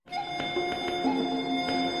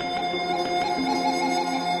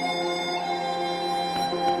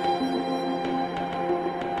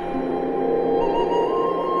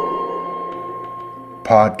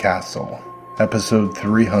PodCastle, Episode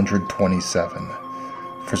 327,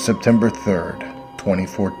 for September 3rd,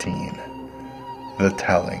 2014. The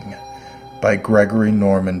Telling, by Gregory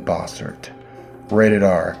Norman Bossert. Rated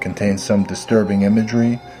R, contains some disturbing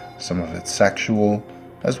imagery, some of it sexual,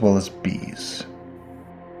 as well as bees.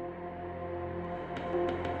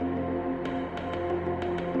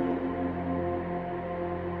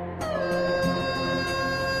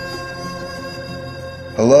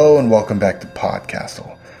 Hello and welcome back to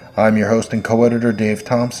PodCastle. I'm your host and co-editor Dave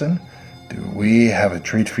Thompson. Do we have a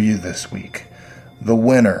treat for you this week? The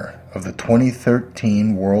winner of the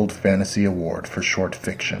 2013 World Fantasy Award for Short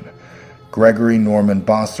Fiction, Gregory Norman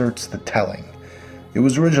Bossert's The Telling. It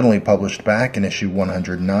was originally published back in issue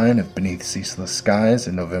 109 of Beneath Ceaseless Skies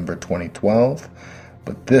in November 2012,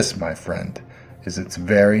 but this, my friend, is its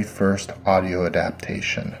very first audio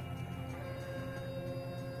adaptation.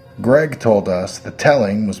 Greg told us The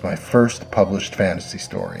Telling was my first published fantasy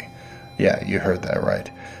story. Yeah, you heard that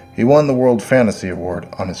right. He won the World Fantasy Award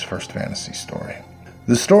on his first fantasy story.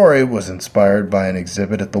 The story was inspired by an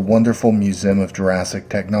exhibit at the wonderful Museum of Jurassic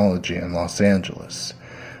Technology in Los Angeles.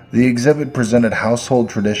 The exhibit presented household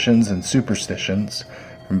traditions and superstitions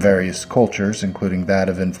from various cultures, including that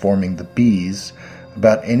of informing the bees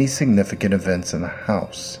about any significant events in the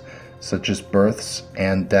house, such as births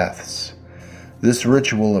and deaths. This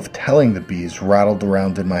ritual of telling the bees rattled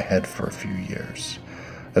around in my head for a few years.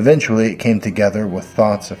 Eventually, it came together with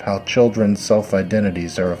thoughts of how children's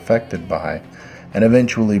self-identities are affected by, and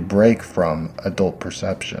eventually break from, adult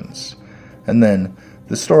perceptions. And then,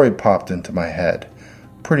 the story popped into my head,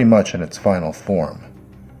 pretty much in its final form.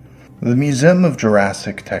 The Museum of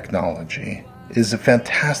Jurassic Technology is a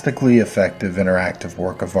fantastically effective interactive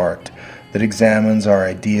work of art that examines our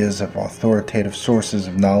ideas of authoritative sources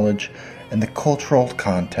of knowledge and the cultural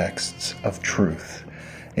contexts of truth.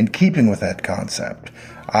 In keeping with that concept,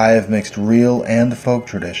 I have mixed real and folk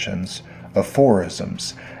traditions,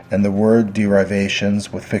 aphorisms, and the word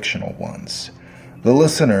derivations with fictional ones. The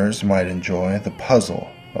listeners might enjoy the puzzle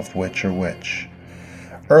of which are which.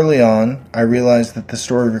 Early on, I realized that the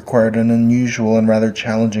story required an unusual and rather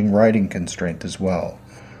challenging writing constraint as well,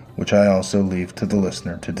 which I also leave to the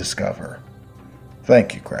listener to discover.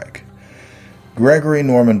 Thank you, Greg. Gregory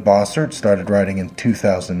Norman Bossert started writing in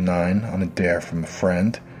 2009 on a dare from a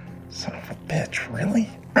friend. Son of a bitch, really?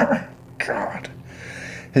 God.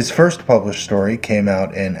 His first published story came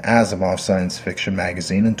out in Asimov Science Fiction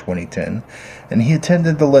magazine in 2010, and he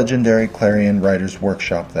attended the legendary Clarion Writers'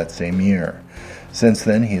 Workshop that same year. Since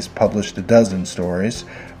then, he has published a dozen stories,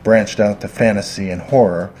 branched out to fantasy and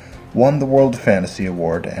horror, won the World Fantasy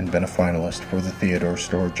Award, and been a finalist for the Theodore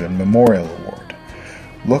Sturgeon Memorial Award.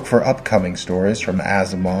 Look for upcoming stories from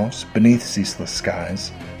Asimov's Beneath Ceaseless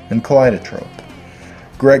Skies and Kaleidotrope.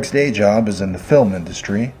 Greg's day job is in the film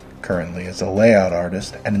industry, currently as a layout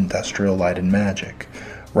artist at Industrial Light and Magic,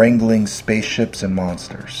 wrangling spaceships and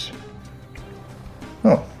monsters.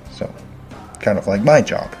 Oh, so kind of like my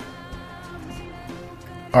job.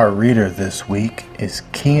 Our reader this week is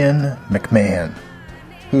Cian McMahon,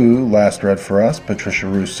 who last read for us Patricia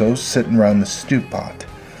Russo's Sittin' Round the Stew Pot.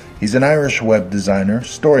 He's an Irish web designer,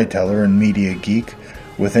 storyteller, and media geek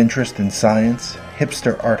with interest in science,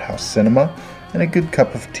 hipster art house cinema, and a good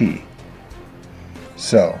cup of tea.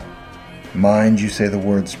 So, mind you say the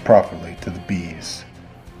words properly to the bees,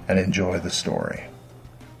 and enjoy the story.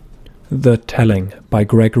 The Telling by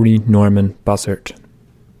Gregory Norman Bossert.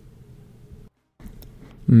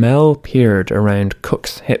 Mel peered around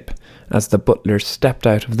Cook's hip as the butler stepped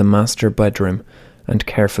out of the master bedroom and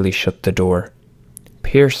carefully shut the door.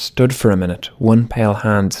 Pierce stood for a minute, one pale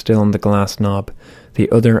hand still on the glass knob, the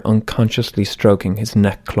other unconsciously stroking his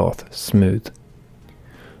neckcloth smooth.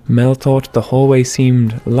 Mel thought the hallway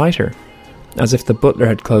seemed lighter, as if the butler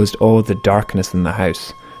had closed all the darkness in the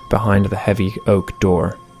house behind the heavy oak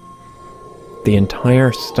door. The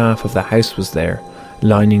entire staff of the house was there,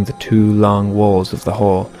 lining the two long walls of the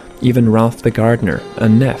hall, even Ralph the gardener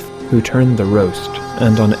and Neff, who turned the roast,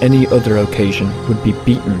 and on any other occasion would be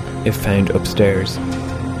beaten if found upstairs.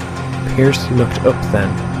 Pierce looked up then,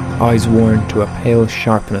 eyes worn to a pale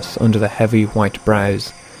sharpness under the heavy white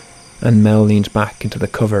brows, and Mel leaned back into the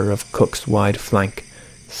cover of Cook's wide flank,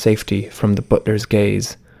 safety from the butler's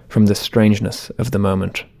gaze, from the strangeness of the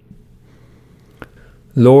moment.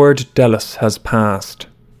 "Lord Delos has passed,"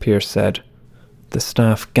 Pierce said. The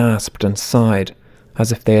staff gasped and sighed,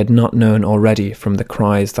 as if they had not known already from the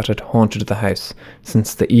cries that had haunted the house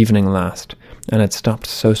since the evening last, and had stopped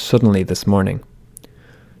so suddenly this morning.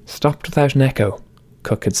 "Stopped without an echo,"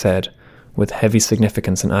 Cook had said, with heavy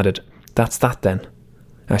significance, and added, "That's that then,"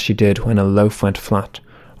 as she did when a loaf went flat,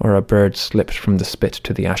 or a bird slipped from the spit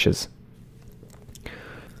to the ashes.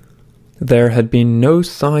 There had been no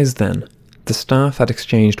sighs then. The staff had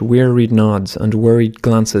exchanged wearied nods and worried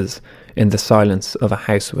glances in the silence of a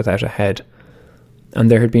house without a head,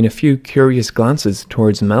 and there had been a few curious glances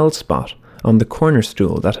towards Mel's spot on the corner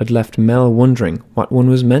stool that had left Mel wondering what one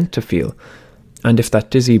was meant to feel, and if that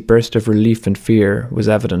dizzy burst of relief and fear was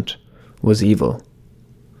evident, was evil.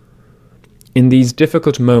 In these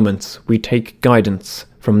difficult moments we take guidance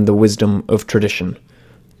from the wisdom of tradition,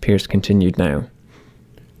 Pierce continued now.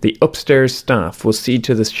 The upstairs staff will see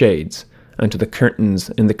to the shades and to the curtains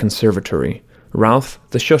in the conservatory, Ralph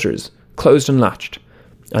the shutters, closed and latched,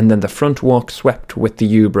 and then the front walk swept with the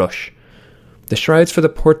yew-brush. The shrouds for the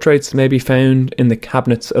portraits may be found in the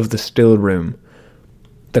cabinets of the still room.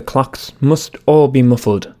 The clocks must all be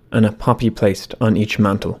muffled and a poppy placed on each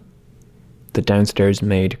mantel. The downstairs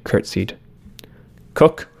maid curtsied.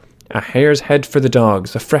 Cook, a hare's head for the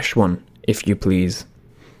dogs, a fresh one, if you please.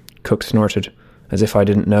 Cook snorted, as if I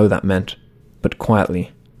didn't know that meant, but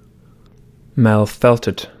quietly. Mel felt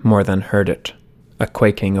it more than heard it, a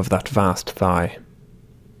quaking of that vast thigh.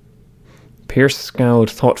 Pierce scowled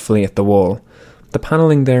thoughtfully at the wall. The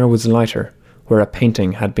panelling there was lighter, where a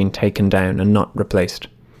painting had been taken down and not replaced.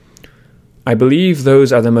 I believe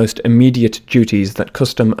those are the most immediate duties that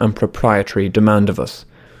custom and propriety demand of us.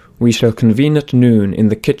 We shall convene at noon in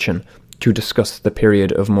the kitchen to discuss the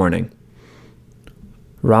period of mourning.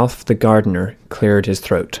 Ralph the gardener cleared his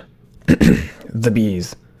throat. The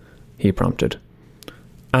bees, he prompted.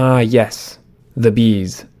 Ah, yes, the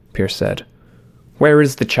bees, Pierce said. Where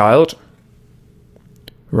is the child?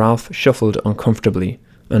 Ralph shuffled uncomfortably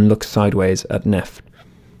and looked sideways at Neff.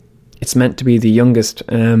 It's meant to be the youngest,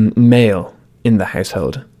 male in the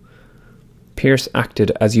household. Pierce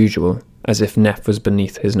acted as usual, as if Neff was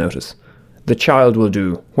beneath his notice. The child will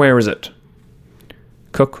do. Where is it?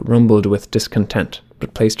 Cook rumbled with discontent,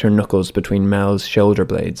 but placed her knuckles between Mel's shoulder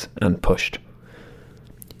blades and pushed.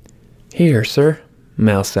 Here, sir,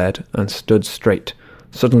 Mel said, and stood straight,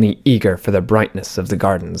 suddenly eager for the brightness of the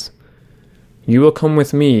gardens. You will come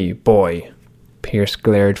with me, boy. Pierce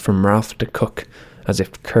glared from Ralph to Cook, as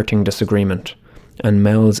if courting disagreement, and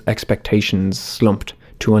Mel's expectations slumped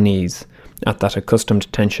to unease at that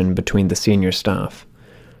accustomed tension between the senior staff.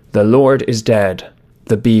 The Lord is dead.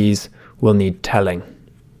 The bees will need telling.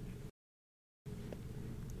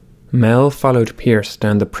 Mel followed Pierce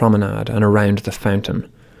down the promenade and around the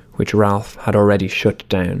fountain, which Ralph had already shut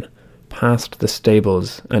down, past the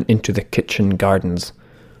stables and into the kitchen gardens.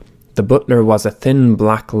 The butler was a thin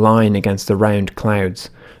black line against the round clouds,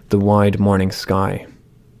 the wide morning sky.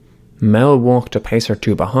 Mel walked a pace or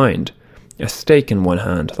two behind, a stake in one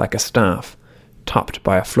hand like a staff, topped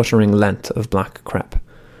by a fluttering length of black crepe.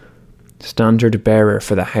 Standard bearer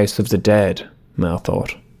for the house of the dead, Mel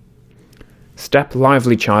thought. Step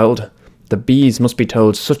lively, child. The bees must be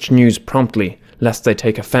told such news promptly, lest they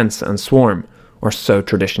take offence and swarm, or so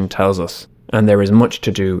tradition tells us, and there is much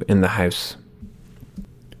to do in the house.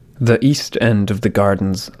 The east end of the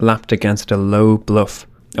gardens lapped against a low bluff,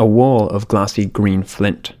 a wall of glassy green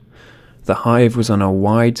flint. The hive was on a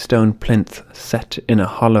wide stone plinth set in a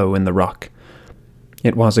hollow in the rock.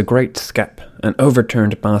 It was a great skep, an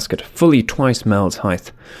overturned basket fully twice Mel's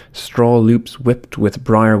height, straw loops whipped with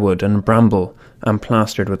briarwood and bramble and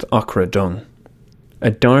plastered with ochre dung.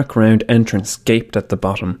 A dark round entrance gaped at the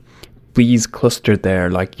bottom. Bees clustered there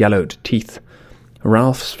like yellowed teeth.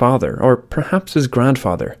 Ralph's father, or perhaps his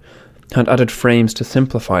grandfather, had added frames to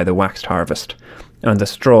simplify the waxed harvest, and the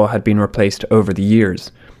straw had been replaced over the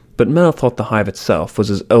years, but Mel thought the hive itself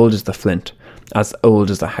was as old as the flint, as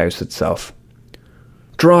old as the house itself.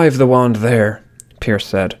 Drive the wand there, Pierce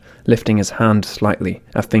said, lifting his hand slightly,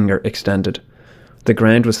 a finger extended. The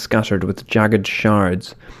ground was scattered with jagged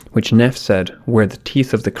shards, which Neff said were the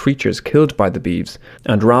teeth of the creatures killed by the beeves,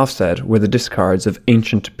 and Ralph said were the discards of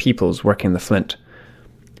ancient peoples working the flint.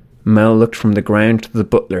 Mel looked from the ground to the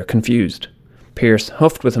butler, confused. Pierce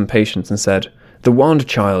huffed with impatience and said, The wand,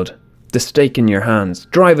 child. The stake in your hands.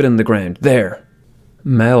 Drive it in the ground. There.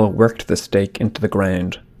 Mel worked the stake into the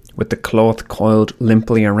ground. With the cloth coiled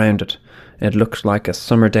limply around it, it looked like a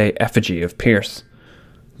summer day effigy of Pierce.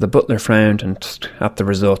 The butler frowned and at the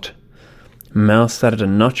result. Mel set it a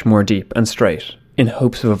notch more deep and straight, in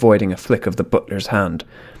hopes of avoiding a flick of the butler's hand.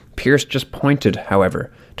 Pierce just pointed,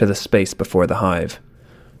 however, to the space before the hive.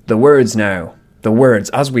 The words now. The words,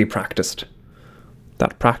 as we practised.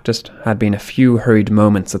 That practised had been a few hurried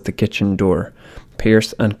moments at the kitchen door,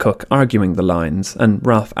 Pierce and Cook arguing the lines, and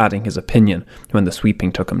Ralph adding his opinion when the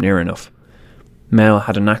sweeping took him near enough. Mel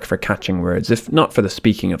had a knack for catching words, if not for the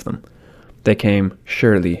speaking of them. They came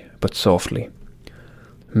surely but softly.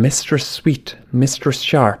 Mistress sweet, mistress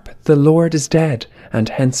sharp, the Lord is dead, and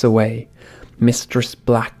hence away. Mistress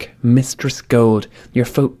black, mistress gold, your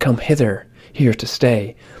folk come hither, here to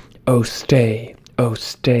stay. Oh stay,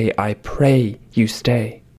 I pray you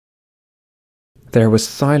stay. There was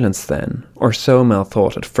silence then, or so Mel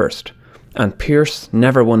thought at first, and Pierce,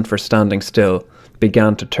 never one for standing still,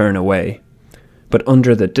 began to turn away. But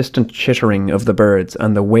under the distant chittering of the birds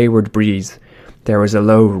and the wayward breeze, there was a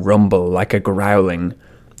low rumble like a growling,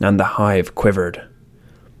 and the hive quivered.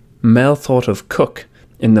 Mel thought of Cook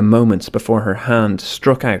in the moments before her hand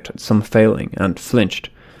struck out at some failing and flinched.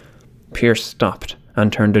 Pierce stopped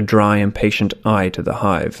and turned a dry, impatient eye to the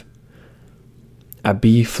hive. A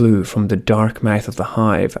bee flew from the dark mouth of the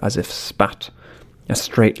hive as if spat, a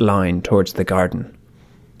straight line towards the garden.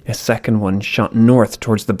 A second one shot north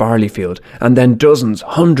towards the barley field, and then dozens,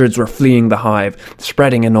 hundreds were fleeing the hive,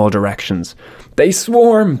 spreading in all directions. "They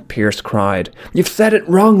swarm!" Pierce cried. "You've said it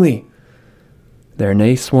wrongly!" "They're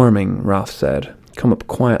nae swarming," Ralph said. Come up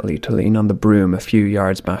quietly to lean on the broom a few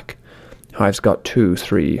yards back. "Hive's got 2,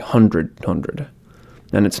 3, 100.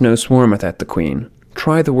 And it's no swarm without the queen.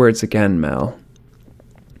 Try the words again, Mel."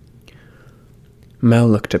 Mel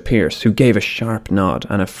looked at Pierce, who gave a sharp nod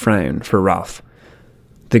and a frown for Ralph.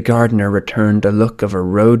 The gardener returned a look of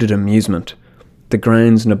eroded amusement. The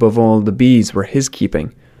grounds and above all the bees were his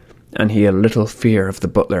keeping, and he had little fear of the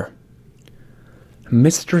butler.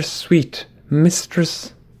 "Mistress sweet,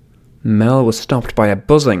 mistress..." Mel was stopped by a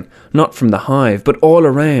buzzing, not from the hive, but all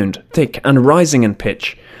around, thick and rising in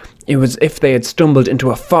pitch. It was as if they had stumbled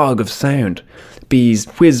into a fog of sound. Bees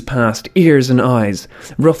whizzed past, ears and eyes,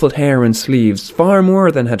 ruffled hair and sleeves, far more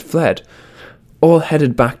than had fled. All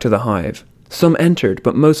headed back to the hive. Some entered,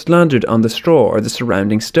 but most landed on the straw or the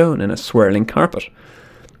surrounding stone in a swirling carpet.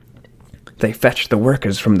 "They fetched the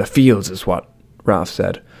workers from the fields, is what," Ralph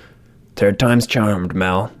said. "Third time's charmed,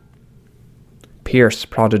 Mel." Pierce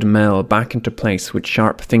prodded Mel back into place with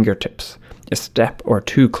sharp fingertips, a step or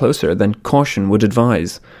two closer than caution would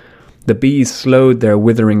advise. The bees slowed their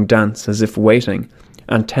withering dance as if waiting,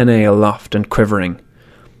 antennae aloft and quivering.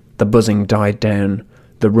 The buzzing died down,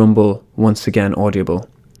 the rumble once again audible.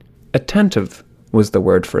 Attentive was the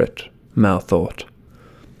word for it, Mel thought.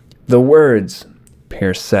 "The words,"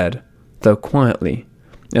 Pierce said, though quietly,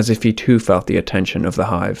 as if he too felt the attention of the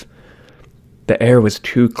hive. The air was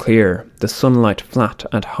too clear, the sunlight flat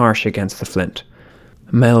and harsh against the flint.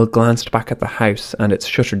 Mel glanced back at the house and its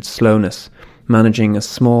shuttered slowness, managing a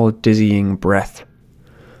small dizzying breath.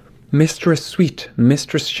 "Mistress sweet,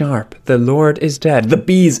 mistress sharp, the Lord is dead." The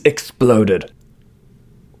bees exploded.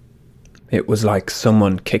 It was like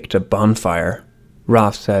someone kicked a bonfire,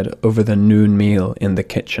 Ralph said over the noon meal in the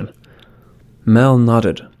kitchen. Mel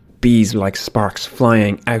nodded, bees like sparks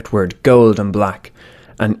flying outward, gold and black,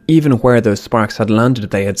 and even where those sparks had landed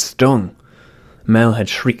they had stung. Mel had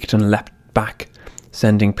shrieked and leapt back,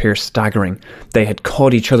 sending Pierce staggering. They had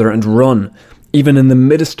caught each other and run. Even in the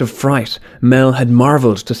midst of fright, Mel had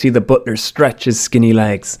marvelled to see the butler stretch his skinny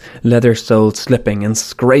legs, leather soles slipping and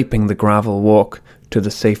scraping the gravel walk to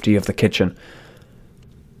the safety of the kitchen.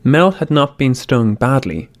 Mel had not been stung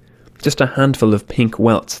badly, just a handful of pink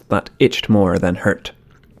welts that itched more than hurt.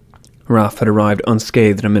 Ralph had arrived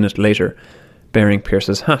unscathed a minute later, bearing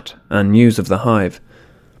Pierce's hat and news of the hive.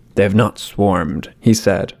 "They've not swarmed," he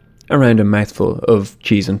said, around a mouthful of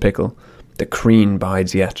cheese and pickle. "The crean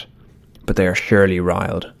bides yet, but they are surely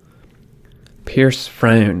riled." Pierce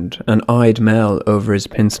frowned and eyed Mel over his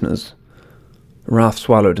pince-nez. Ralph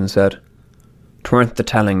swallowed and said, "'Tweren't the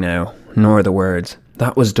telling now, nor the words.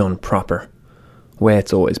 That was done proper. Way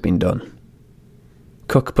it's always been done."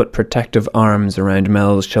 Cook put protective arms around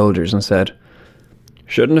Mel's shoulders and said,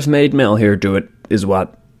 "Shouldn't have made Mel here do it, is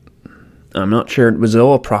what. I'm not sure it was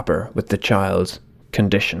all proper with the child's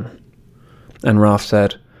condition." And Ralph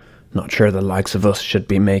said, "Not sure the likes of us should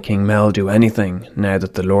be making Mel do anything now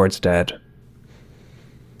that the Lord's dead."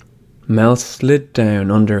 Mel slid down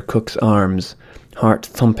under Cook's arms, heart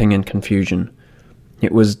thumping in confusion.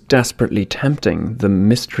 It was desperately tempting, the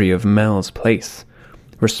mystery of Mel's place,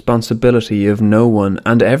 responsibility of no one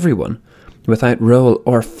and everyone, without role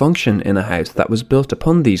or function in a house that was built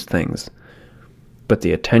upon these things. But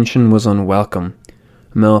the attention was unwelcome.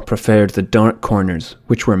 Mel preferred the dark corners,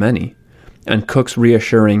 which were many, and Cook's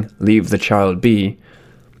reassuring "leave the child be,"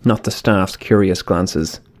 not the staff's curious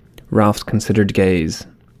glances, Ralph's considered gaze,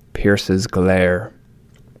 Pierce's glare.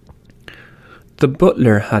 The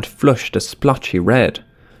butler had flushed a splotchy red,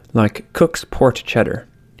 like Cook's port cheddar.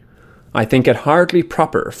 "I think it hardly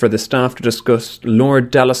proper for the staff to discuss Lord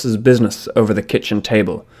Dallas's business over the kitchen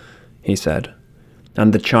table," he said.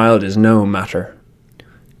 "And the child is no matter."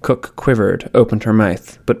 Cook quivered, opened her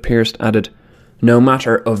mouth, but Pierce added, "No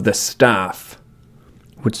matter of the staff,"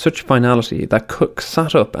 with such finality that Cook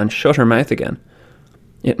sat up and shut her mouth again.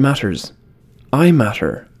 It matters. I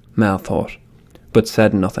matter, Mel thought, but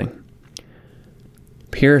said nothing.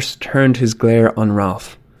 Pierce turned his glare on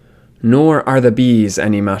Ralph. "Nor are the bees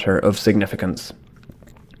any matter of significance."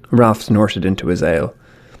 Ralph snorted into his ale.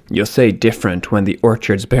 "You'll say different when the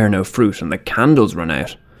orchards bear no fruit and the candles run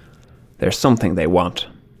out. There's something they want."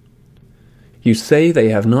 "You say they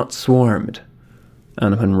have not swarmed."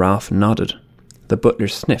 And when Ralph nodded, the butler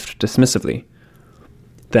sniffed dismissively.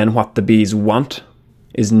 "Then what the bees want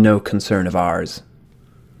is no concern of ours."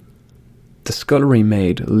 The scullery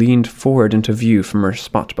maid leaned forward into view from her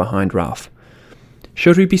spot behind Ralph.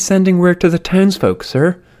 "Should we be sending word to the townsfolk,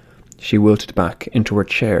 sir?" She wilted back into her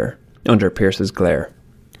chair under Pierce's glare.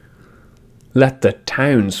 "Let the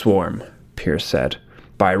town swarm," Pierce said.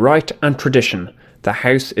 "By right and tradition, the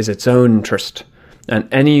house is its own interest, and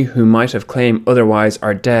any who might have claimed otherwise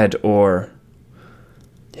are dead or—"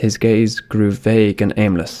 His gaze grew vague and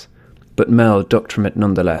aimless, but Mel ducked from it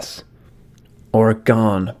nonetheless. "Or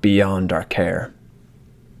gone beyond our care."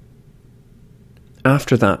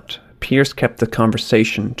 After that, Pierce kept the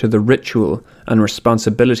conversation to the ritual and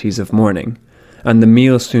responsibilities of mourning, and the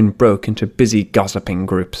meal soon broke into busy gossiping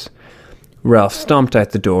groups. Ralph stomped out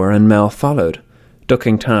the door and Mel followed,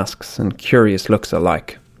 ducking tasks and curious looks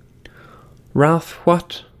alike. "Ralph,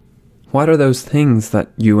 what are those things that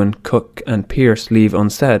you and Cook and Pierce leave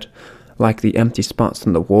unsaid, like the empty spots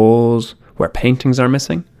on the walls where paintings are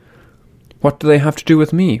missing? What do they have to do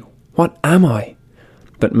with me? What am I?"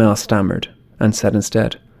 But Mel stammered and said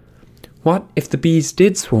instead, "What if the bees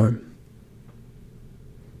did swarm?"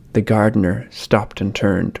 The gardener stopped and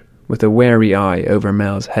turned, with a wary eye over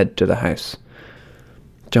Mel's head to the house.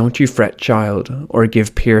 "Don't you fret, child, or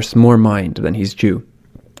give Pierce more mind than he's due.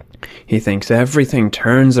 He thinks everything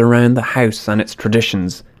turns around the house and its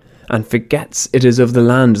traditions, and forgets it is of the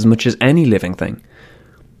land as much as any living thing.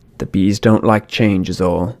 The bees don't like change is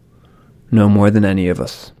all, no more than any of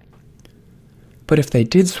us." "But if they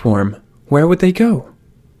did swarm, where would they go?"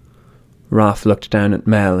 Ralph looked down at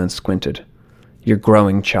Mel and squinted. "You're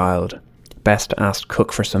growing, child. Best ask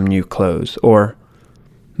Cook for some new clothes, or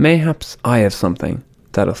mayhaps I have something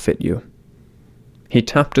that'll fit you." He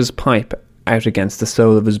tapped his pipe out against the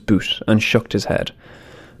sole of his boot and shook his head.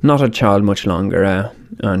 "Not a child much longer,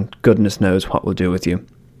 and goodness knows what we'll do with you."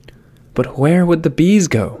 "But where would the bees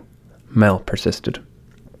go?" Mel persisted.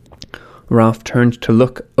 Ralph turned to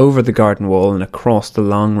look over the garden wall and across the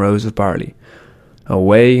long rows of barley.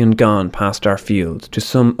 "Away and gone past our fields, to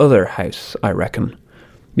some other house, I reckon.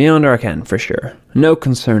 Beyond our ken, for sure. No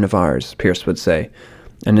concern of ours, Pierce would say,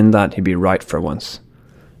 and in that he'd be right for once.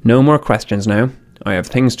 No more questions now. I have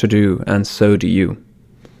things to do, and so do you."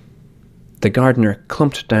 The gardener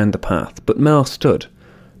clumped down the path, but Mel stood,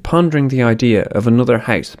 pondering the idea of another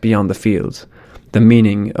house beyond the fields, the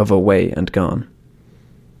meaning of away and gone.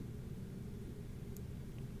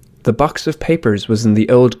 The box of papers was in the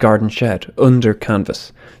old garden shed, under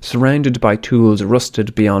canvas, surrounded by tools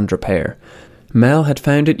rusted beyond repair. Mel had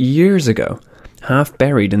found it years ago, half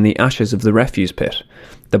buried in the ashes of the refuse pit,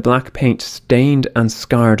 the black paint stained and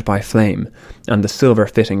scarred by flame, and the silver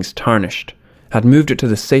fittings tarnished, had moved it to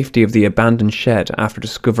the safety of the abandoned shed after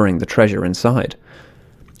discovering the treasure inside.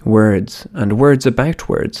 Words, and words about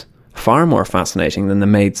words, far more fascinating than the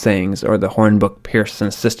maid sayings or the hornbook Pierce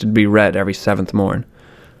insisted be read every seventh morn.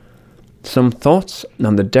 "Some thoughts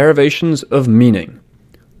on the derivations of meaning,"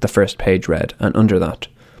 the first page read, and under that,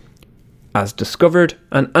 "as discovered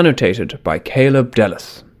and annotated by Caleb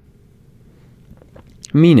Dellis."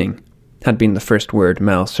 Meaning had been the first word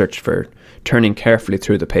Mel searched for, turning carefully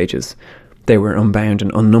through the pages. They were unbound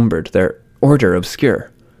and unnumbered, their order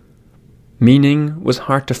obscure. Meaning was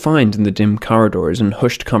hard to find in the dim corridors and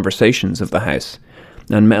hushed conversations of the house,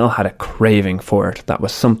 and Mel had a craving for it that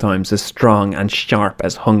was sometimes as strong and sharp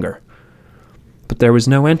as hunger. But there was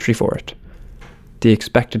no entry for it. The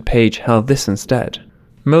expected page held this instead: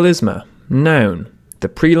 melisma, noun, the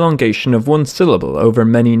prolongation of one syllable over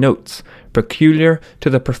many notes, peculiar to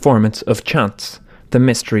the performance of chants, the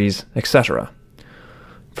mysteries, etc.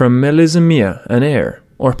 From melismia, an air,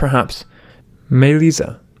 or perhaps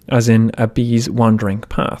melisa, as in a bee's wandering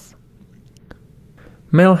path.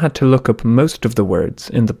 Mel had to look up most of the words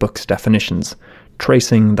in the book's definitions,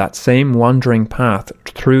 tracing that same wandering path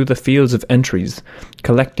through the fields of entries,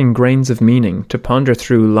 collecting grains of meaning to ponder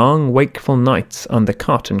through long wakeful nights on the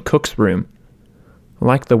cot in Cook's room.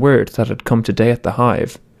 Like the word that had come today at the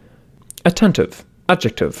hive. Attentive,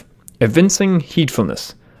 adjective, evincing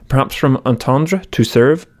heedfulness, perhaps from entendre, to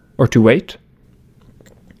serve, or to wait.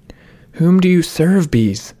 Whom do you serve,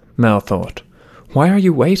 bees? Mel thought. Why are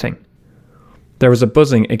you waiting? There was a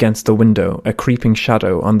buzzing against the window, a creeping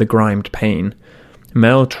shadow on the grimed pane.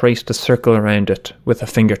 Mel traced a circle around it with a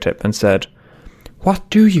fingertip and said, What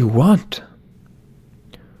do you want?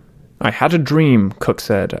 I had a dream, Cook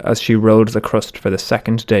said, as she rolled the crust for the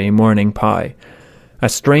second day morning pie. A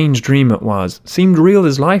strange dream it was, seemed real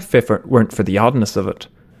as life if it weren't for the oddness of it.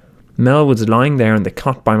 Mel was lying there in the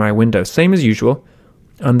cot by my window, same as usual,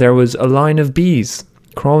 and there was a line of bees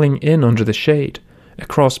crawling in under the shade,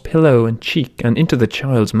 across pillow and cheek and into the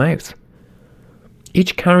child's mouth.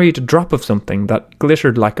 Each carried a drop of something that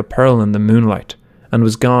glittered like a pearl in the moonlight, and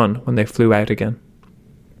was gone when they flew out again.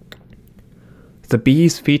 The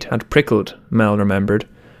bees' feet had prickled, Mel remembered,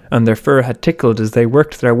 and their fur had tickled as they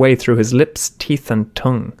worked their way through his lips, teeth and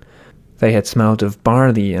tongue. They had smelled of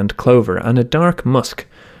barley and clover and a dark musk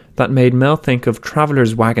that made Mel think of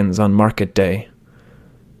travellers' wagons on market day.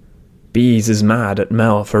 Bees is mad at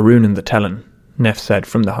Mel for ruining the telling, Neff said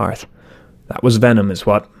from the hearth. That was venom is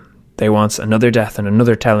what. They wants another death and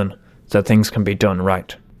another telling, so things can be done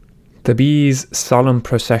right. The bees' solemn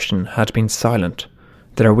procession had been silent,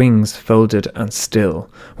 their wings folded and still.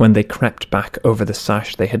 When they crept back over the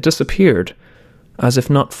sash they had disappeared, as if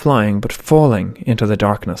not flying but falling into the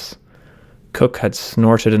darkness. Cook had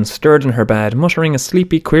snorted and stirred in her bed, muttering a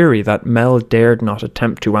sleepy query that Mel dared not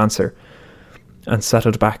attempt to answer, and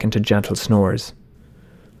settled back into gentle snores.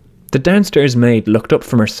 The downstairs maid looked up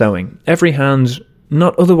from her sewing. Every hand,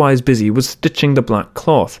 not otherwise busy, was stitching the black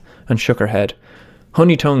cloth, and shook her head.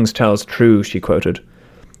 Honey tongues tells true, she quoted.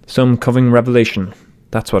 Some coving revelation.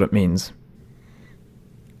 That's what it means.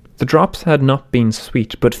 The drops had not been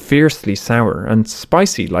sweet, but fiercely sour and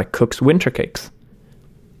spicy like Cook's winter cakes.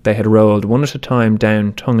 They had rolled one at a time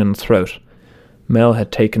down tongue and throat. Mel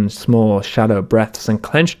had taken small, shallow breaths and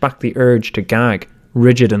clenched back the urge to gag,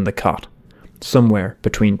 rigid in the cot, somewhere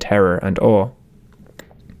between terror and awe.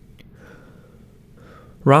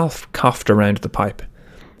 Ralph coughed around the pipe.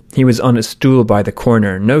 He was on his stool by the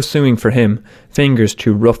corner, no sewing for him, fingers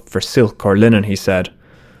too rough for silk or linen, he said,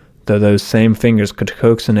 though those same fingers could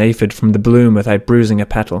coax an aphid from the bloom without bruising a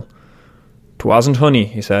petal. "'Twasn't honey,"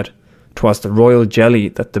 he said. "'Twas the royal jelly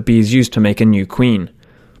that the bees used to make a new queen."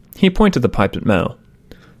 He pointed the pipe at Mel.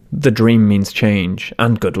 "The dream means change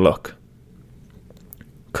and good luck."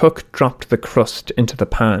 Cook dropped the crust into the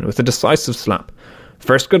pan with a decisive slap.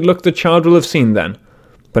 "First good luck the child will have seen then,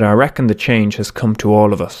 but I reckon the change has come to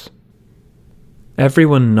all of us."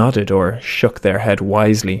 Everyone nodded or shook their head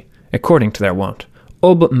wisely, according to their wont,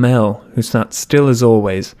 all but Mel, who sat still as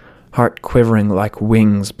always, heart quivering like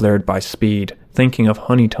wings blurred by speed, thinking of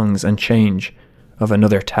honey tongues and change, of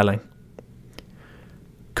another telling.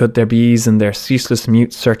 Could their bees in their ceaseless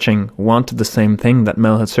mute searching wanted the same thing that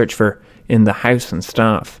Mel had searched for in the house and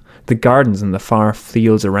staff, the gardens and the far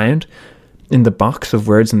fields around, in the box of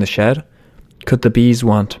words in the shed? Could the bees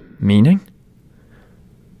want meaning?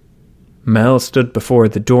 Mel stood before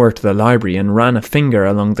the door to the library and ran a finger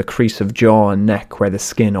along the crease of jaw and neck where the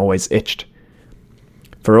skin always itched.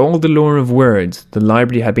 For all the lure of words, the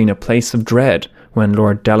library had been a place of dread when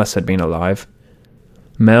Lord Dallas had been alive.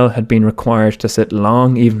 Mel had been required to sit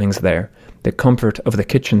long evenings there, the comfort of the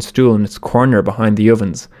kitchen stool in its corner behind the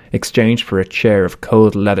ovens, exchanged for a chair of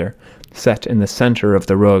cold leather, set in the centre of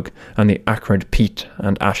the rug and the acrid peat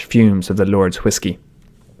and ash fumes of the Lord's whisky.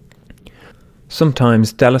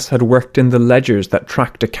 Sometimes Dallas had worked in the ledgers that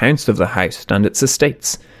tracked accounts of the house and its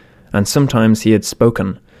estates, and sometimes he had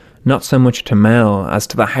spoken, not so much to Mel as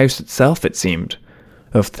to the house itself, it seemed,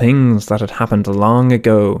 of things that had happened long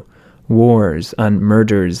ago, wars and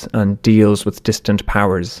murders and deals with distant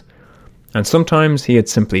powers, and sometimes he had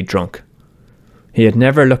simply drunk. He had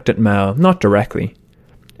never looked at Mel, not directly,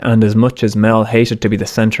 and as much as Mel hated to be the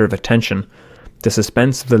centre of attention, the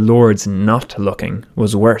suspense of the Lord's not looking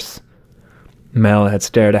was worse. Mel had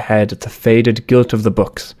stared ahead at the faded gilt of the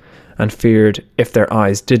books, and feared if their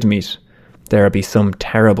eyes did meet, there would be some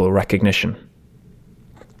terrible recognition.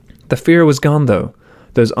 The fear was gone, though.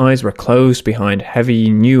 Those eyes were closed behind heavy,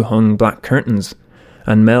 new-hung black curtains,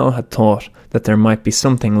 and Mel had thought that there might be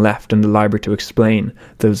something left in the library to explain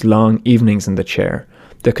those long evenings in the chair,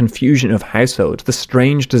 the confusion of household, the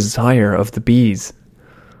strange desire of the bees.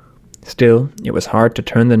 Still, it was hard to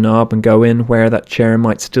turn the knob and go in where that chair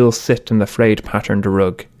might still sit in the frayed patterned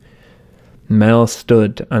rug. Mel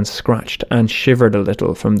stood and scratched and shivered a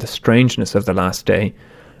little from the strangeness of the last day,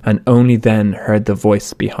 and only then heard the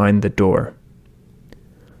voice behind the door.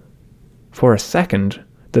 For a second,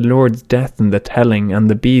 the Lord's death and the telling and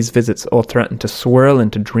the bees' visits all threatened to swirl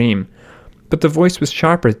into dream, but the voice was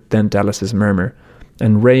sharper than Dallas's murmur,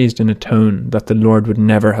 and raised in a tone that the Lord would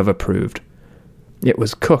never have approved. It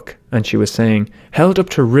was Cook, and she was saying, held up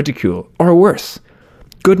to ridicule, or worse.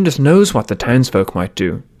 Goodness knows what the townsfolk might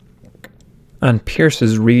do. And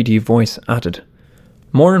Pierce's reedy voice added,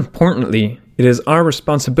 more importantly, it is our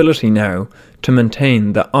responsibility now to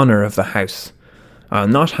maintain the honour of the house. I'll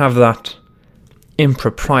not have that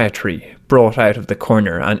impropriety brought out of the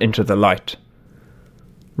corner and into the light.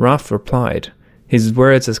 Ralph replied, his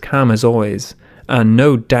words as calm as always, and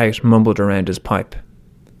no doubt mumbled around his pipe.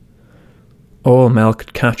 All Mel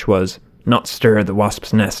could catch was, not stir the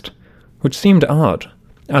wasp's nest, which seemed odd,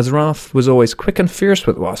 as Ralph was always quick and fierce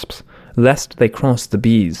with wasps, lest they cross the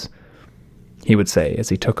bees, he would say as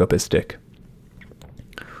he took up his stick.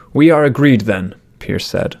 We are agreed then, Pierce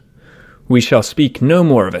said. We shall speak no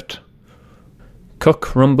more of it.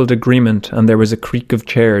 Cook rumbled agreement, and there was a creak of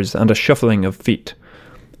chairs and a shuffling of feet.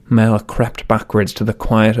 Mel crept backwards to the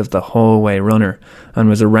quiet of the hallway runner and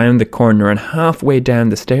was around the corner and halfway down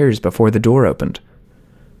the stairs before the door opened.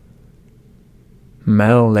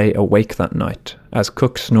 Mel lay awake that night as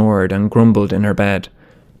Cook snored and grumbled in her bed.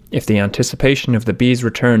 If the anticipation of the bees'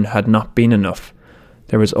 return had not been enough,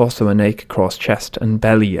 there was also an ache across chest and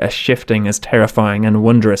belly, a shifting as terrifying and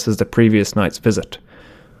wondrous as the previous night's visit.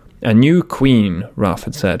 A new queen, Ralph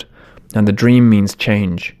had said, and the dream means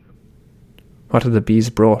change. What had the bees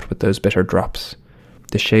brought with those bitter drops?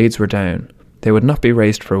 The shades were down. They would not be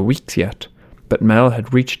raised for weeks yet, but Mel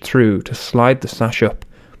had reached through to slide the sash up,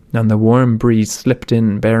 and the warm breeze slipped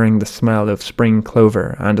in bearing the smell of spring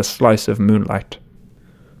clover and a slice of moonlight.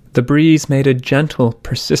 The breeze made a gentle,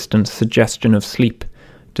 persistent suggestion of sleep,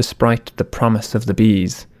 despite the promise of the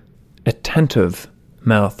bees. Attentive,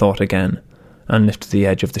 Mel thought again, and lifted the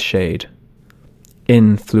edge of the shade.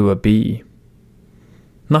 In flew a bee.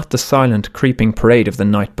 Not the silent, creeping parade of the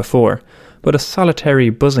night before, but a solitary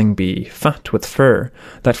buzzing bee, fat with fur,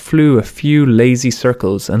 that flew a few lazy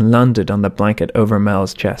circles and landed on the blanket over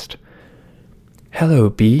Mel's chest. Hello,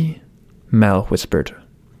 bee, Mel whispered.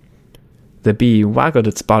 The bee waggled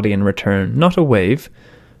its body in return, not a wave,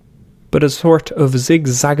 but a sort of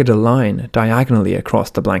zigzagged line diagonally across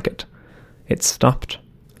the blanket. It stopped,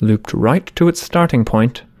 looped right to its starting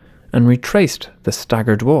point, and retraced the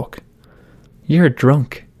staggered walk. You're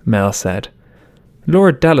drunk, Mel said.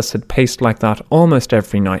 Lord Dallas had paced like that almost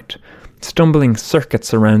every night, stumbling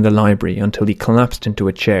circuits around the library until he collapsed into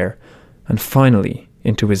a chair, and finally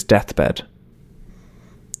into his deathbed.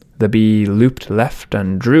 The bee looped left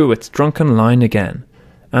and drew its drunken line again,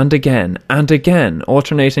 and again, and again,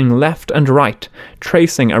 alternating left and right,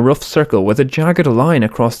 tracing a rough circle with a jagged line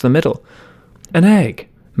across the middle. An egg,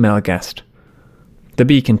 Mel guessed. The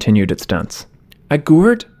bee continued its dance. A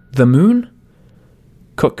gourd? The moon?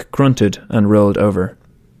 Cook grunted and rolled over.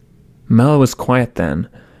 Mel was quiet then,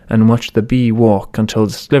 and watched the bee walk until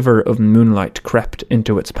the sliver of moonlight crept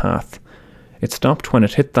into its path. It stopped when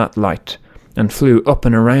it hit that light, and flew up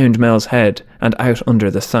and around Mel's head and out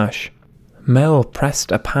under the sash. Mel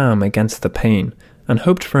pressed a palm against the pane and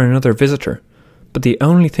hoped for another visitor, but the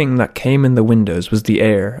only thing that came in the windows was the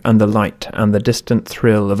air and the light and the distant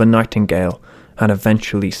thrill of a nightingale, and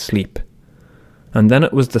eventually sleep. And then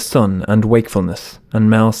it was the sun and wakefulness, and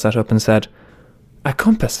Mel sat up and said, A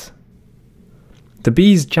compass! The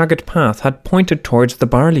bee's jagged path had pointed towards the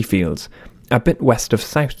barley fields, a bit west of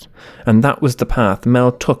south, and that was the path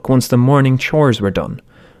Mel took once the morning chores were done.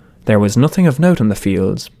 There was nothing of note in the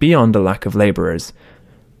fields, beyond a lack of labourers.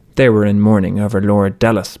 They were in mourning over Lord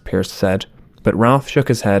Dallas, Pierce said, but Ralph shook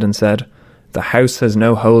his head and said, The house has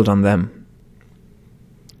no hold on them.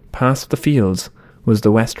 Past the fields was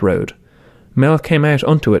the west road. Mel came out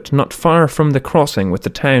onto it not far from the crossing with the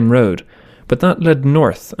town road, but that led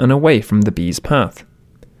north and away from the bee's path.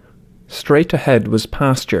 Straight ahead was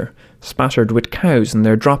pasture, spattered with cows and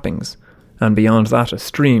their droppings, and beyond that a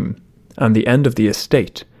stream, and the end of the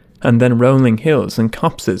estate, and then rolling hills and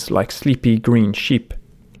copses like sleepy green sheep.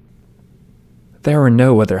 There were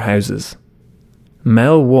no other houses.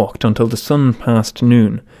 Mel walked until the sun passed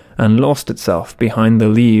noon, and lost itself behind the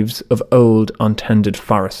leaves of old untended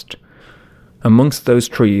forest. Amongst those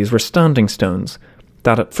trees were standing stones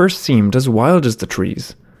that at first seemed as wild as the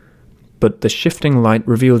trees, but the shifting light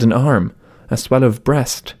revealed an arm, a swell of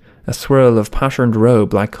breast, a swirl of patterned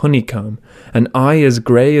robe like honeycomb, an eye as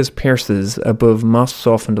grey as Pierce's above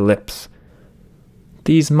moss-softened lips.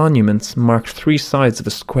 These monuments marked 3 sides of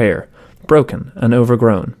a square, broken and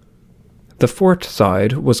overgrown. The 4th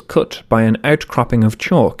side was cut by an outcropping of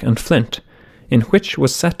chalk and flint, in which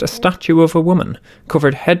was set a statue of a woman,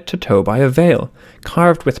 covered head to toe by a veil,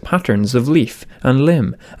 carved with patterns of leaf and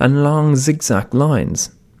limb and long zigzag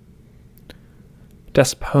lines.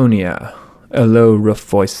 Desponia, a low, rough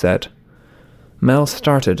voice said. Mel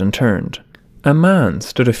started and turned. A man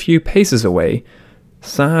stood a few paces away,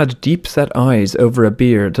 sad, deep-set eyes over a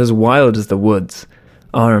beard as wild as the woods,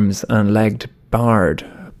 arms and legs barred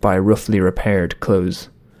by roughly repaired clothes.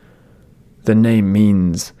 The name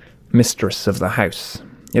means mistress of the house.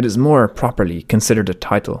 It is more properly considered a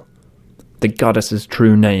title. The goddess's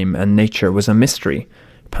true name and nature was a mystery,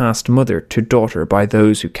 passed mother to daughter by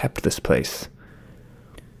those who kept this place.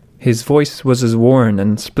 His voice was as worn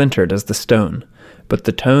and splintered as the stone, but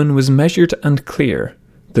the tone was measured and clear,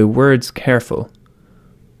 the words careful.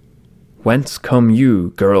 "Whence come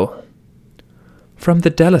you, girl?" "From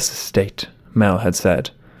the Dellis estate," Mel had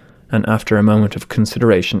said, and after a moment of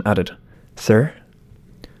consideration added, "Sir?"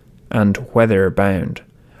 "And whither bound?"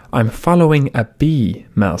 "I'm following a bee,"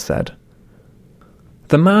 Mel said.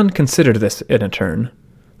 The man considered this in a turn,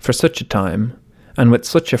 for such a time, and with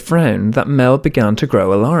such a frown that Mel began to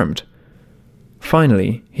grow alarmed.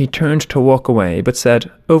 Finally, he turned to walk away, but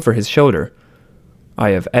said, over his shoulder, "I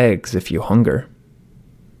have eggs if you hunger."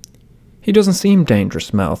 He doesn't seem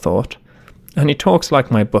dangerous, Mel thought, and he talks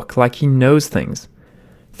like my book, like he knows things.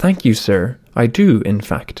 "Thank you, sir, I do, in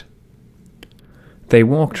fact." They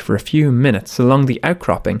walked for a few minutes along the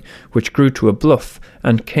outcropping, which grew to a bluff,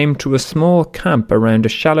 and came to a small camp around a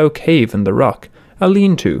shallow cave in the rock, a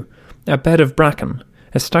lean-to, a bed of bracken,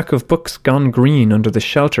 a stack of books gone green under the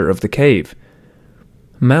shelter of the cave.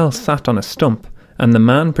 Mel sat on a stump, and the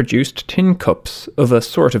man produced tin cups of a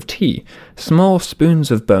sort of tea, small spoons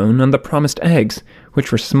of bone, and the promised eggs,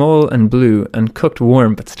 which were small and blue and cooked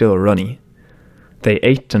warm but still runny. They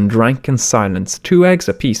ate and drank in silence, 2 eggs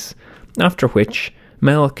apiece, after which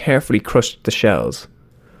Mel carefully crushed the shells.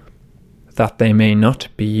 "That they may not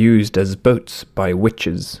be used as boats by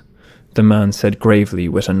witches," the man said gravely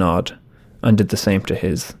with a nod, and did the same to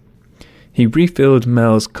his. He refilled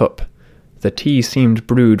Mel's cup. The tea seemed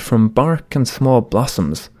brewed from bark and small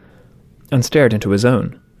blossoms, and stared into his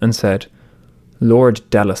own, and said, "Lord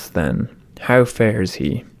Dellis, then, how fares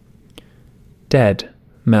he?" "Dead,"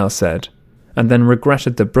 Mel said, and then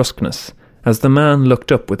regretted the brusqueness, as the man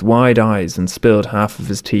looked up with wide eyes and spilled half of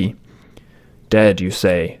his tea. "Dead, you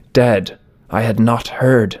say? Dead? I had not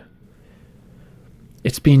heard."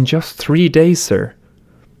 "It's been just 3 days, sir,"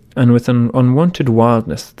 and with an unwonted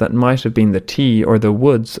wildness that might have been the tea or the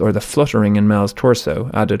woods or the fluttering in Mel's torso,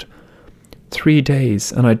 added, 3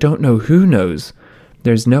 days, and I don't know who knows.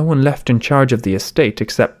 There's no one left in charge of the estate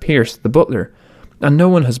except Pierce, the butler, and no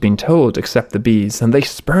one has been told except the bees, and they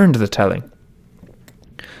spurned the telling."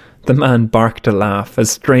 The man barked a laugh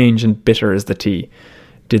as strange and bitter as the tea.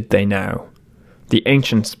 Did they now? The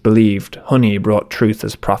ancients believed honey brought truth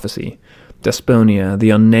as prophecy. Desponia,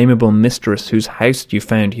 the unnameable mistress whose house you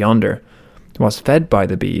found yonder, was fed by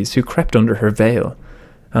the bees who crept under her veil,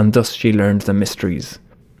 and thus she learned the mysteries.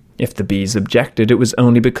 If the bees objected, it was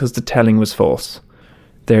only because the telling was false.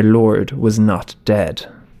 Their lord was not dead.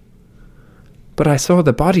 "But I saw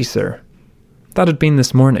the body, sir." That had been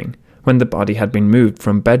this morning, when the body had been moved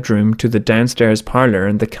from bedroom to the downstairs parlour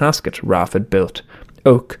in the casket Ralph had built,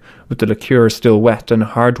 oak, with the liqueur still wet and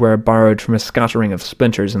hardware borrowed from a scattering of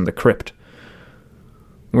splinters in the crypt.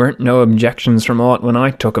 "Weren't no objections from aught when I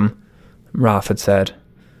took 'em," Ralph had said,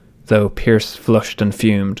 though Pierce flushed and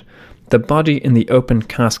fumed. The body in the open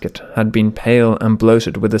casket had been pale and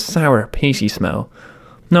bloated with a sour, peaty smell.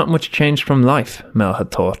 Not much changed from life, Mel had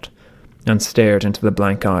thought, and stared into the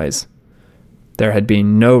blank eyes. There had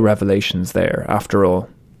been no revelations there, after all.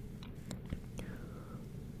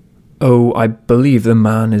 "Oh, I believe the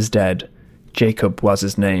man is dead. Jacob was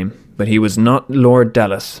his name, but he was not Lord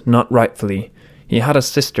Dellis, not rightfully. He had a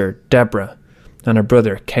sister, Deborah, and a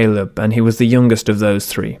brother, Caleb, and he was the youngest of those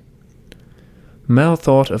 3. Mel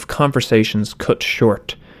thought of conversations cut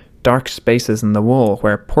short, dark spaces in the wall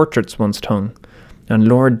where portraits once hung, and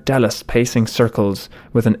Lord Dellis pacing circles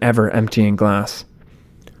with an ever-emptying glass.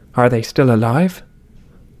 "Are they still alive?"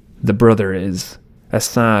 "The brother is, a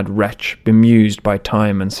sad wretch bemused by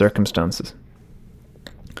time and circumstances."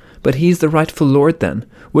 "But he's the rightful lord then.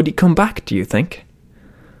 Would he come back, do you think?"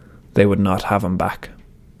 "They would not have him back."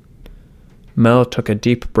 Mel took a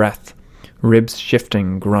deep breath, ribs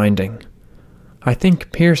shifting, grinding. "I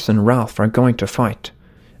think Pierce and Ralph are going to fight,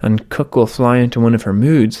 and Cook will fly into one of her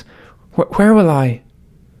moods. Where will I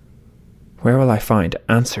find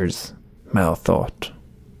answers?" Mel thought.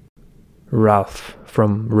 "Ralph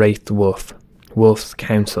from Wraith Wolf, Wolf's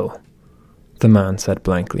Counsel," the man said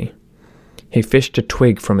blankly. He fished a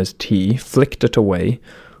twig from his tea, flicked it away,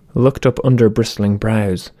 looked up under bristling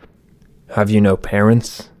brows. "Have you no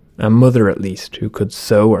parents? A mother at least, who could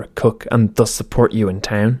sew or cook and thus support you in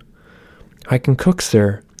town?" "I can cook,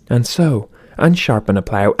 sir, and sew, and sharpen a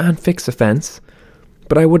plough, and fix a fence.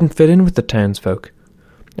 But I wouldn't fit in with the townsfolk.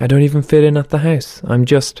 I don't even fit in at the house. I'm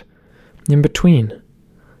just in between.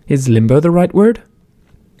 Is limbo the right word?"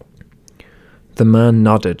 The man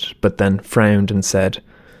nodded, but then frowned and said,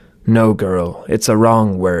 "No, girl, it's a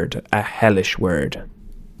wrong word, a hellish word."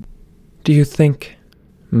 "Do you think—"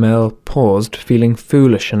 Mel paused, feeling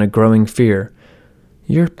foolish and a growing fear.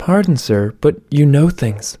 "Your pardon, sir, but you know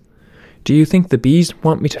things. Do you think the bees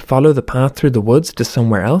want me to follow the path through the woods to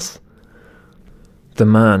somewhere else?" The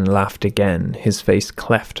man laughed again, his face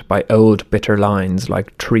cleft by old bitter lines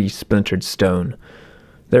like tree-splintered stone.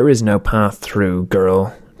 "There is no path through,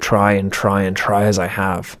 girl. Try and try and try as I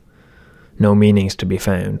have. No meanings to be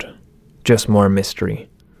found. Just more mystery.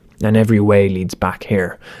 And every way leads back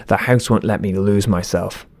here. The house won't let me lose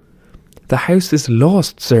myself." "The house is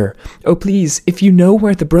lost, sir. Oh, please, if you know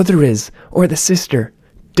where the brother is, or the sister—"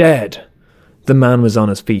 "Dead!" The man was on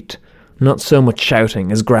his feet, not so much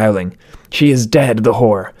shouting as growling. "She is dead, the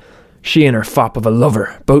whore. She and her fop of a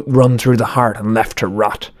lover, both run through the heart and left to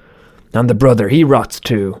rot. And the brother, he rots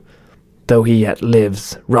too. Though he yet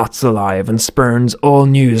lives, rots alive, and spurns all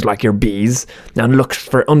news like your bees, and looks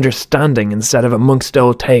for understanding instead of amongst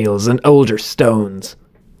old tales and older stones."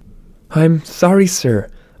 "I'm sorry, sir.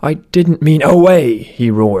 I didn't mean—" "Away!" he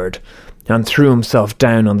roared, and threw himself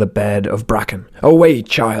down on the bed of bracken. "Away,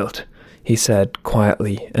 child!" he said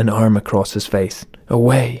quietly, an arm across his face.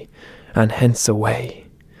 "Away, and hence away.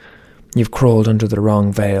 You've crawled under the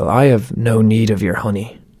wrong veil. I have no need of your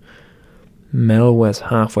honey." Mel was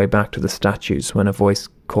halfway back to the statues when a voice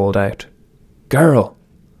called out, "Girl!"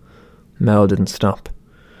 Mel didn't stop.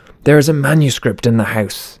 "There is a manuscript in the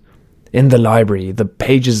house. In the library, the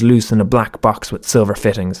pages loose in a black box with silver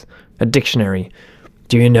fittings. A dictionary.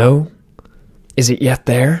 Do you know? Is it yet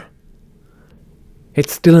there?"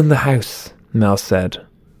 "It's still in the house," Mel said.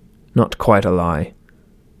 Not quite a lie.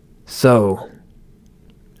 "So,"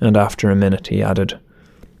 and after a minute he added,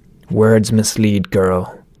 "words mislead,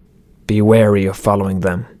 girl. Be wary of following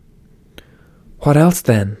them." "What else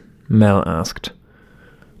then?" Mel asked.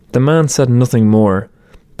 The man said nothing more,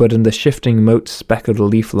 but in the shifting mote-speckled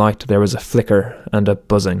leaf light there was a flicker and a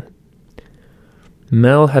buzzing.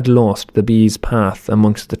 Mel had lost the bee's path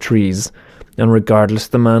amongst the trees, and regardless,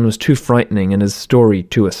 the man was too frightening and his story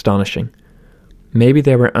too astonishing. Maybe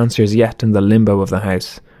there were answers yet in the limbo of the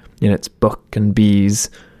house, in its book and bees,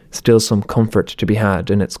 still some comfort to be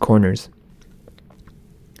had in its corners.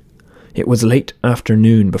 It was late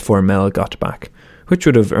afternoon before Mel got back, which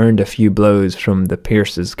would have earned a few blows from the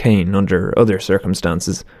Pierce's cane under other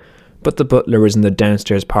circumstances, but the butler was in the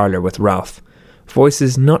downstairs parlour with Ralph,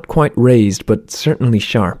 voices not quite raised but certainly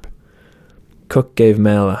sharp. Cook gave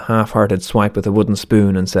Mel a half-hearted swipe with a wooden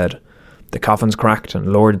spoon and said, "The coffin's cracked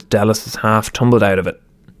and Lord Dallas is half tumbled out of it."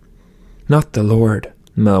 "Not the Lord,"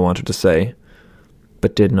 Mel wanted to say,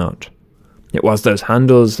 but did not. "It was those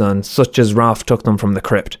handles and such as Ralph took them from the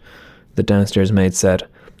crypt," the downstairs maid said.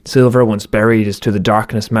 "Silver once buried is to the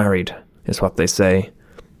darkness married, is what they say.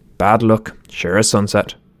 Bad luck, sure as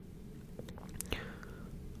sunset."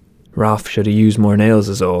 "Ralph should have used more nails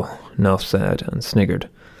is all," Nelf said and sniggered.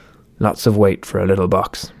 "Lots of weight for a little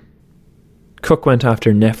box." Cook went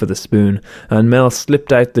after Neff with a spoon, and Mel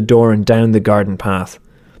slipped out the door and down the garden path.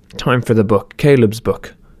 Time for the book, Caleb's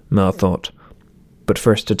book, Mel thought, but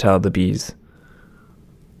first to tell the bees.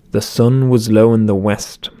 The sun was low in the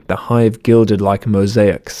west, the hive gilded like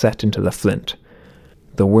mosaic set into the flint.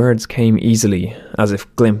 The words came easily, as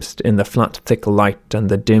if glimpsed in the flat thick light and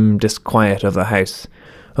the dim disquiet of the house,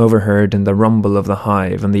 overheard in the rumble of the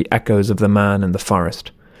hive and the echoes of the man in the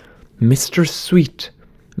forest. "Mistress sweet,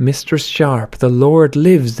 mistress sharp, the Lord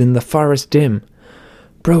lives in the forest dim,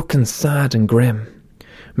 broken, sad and grim.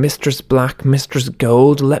 Mistress black, mistress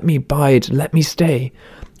gold, let me bide, let me stay.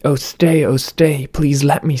 Oh stay, please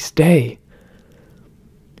let me stay."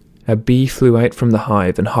 A bee flew out from the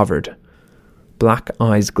hive and hovered. Black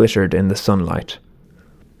eyes glittered in the sunlight.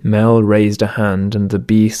 Mel raised a hand and the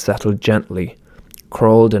bee settled gently,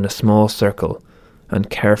 crawled in a small circle, and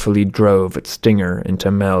carefully drove its stinger into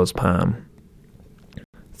Mel's palm.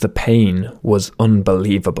 The pain was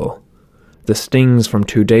unbelievable. The stings from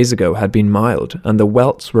 2 days ago had been mild, and the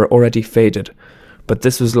welts were already faded, but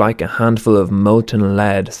this was like a handful of molten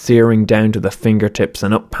lead searing down to the fingertips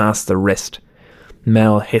and up past the wrist.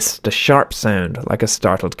 Mel hissed a sharp sound like a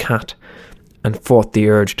startled cat, and fought the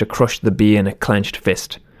urge to crush the bee in a clenched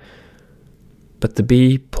fist. But the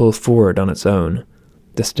bee pulled forward on its own,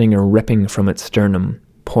 the stinger ripping from its sternum,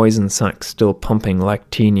 poison sacs still pumping like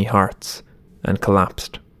teeny hearts, and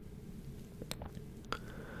collapsed.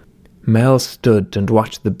 Mel stood and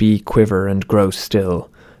watched the bee quiver and grow still,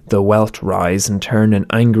 the welt rise and turn an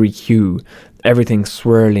angry hue, everything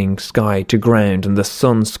swirling sky to ground, and the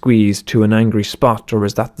sun squeezed to an angry spot, or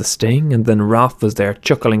was that the sting? And then Ralph was there,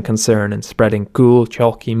 chuckling concern and spreading cool,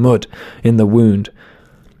 chalky mud in the wound.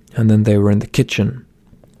 And then they were in the kitchen,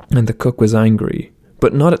 and the cook was angry,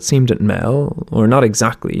 but not, it seemed, at Mel, or not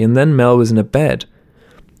exactly, and then Mel was in a bed,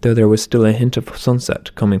 though there was still a hint of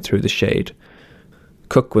sunset coming through the shade.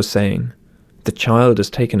 Cook was saying, "The child has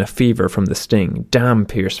taken a fever from the sting. Damn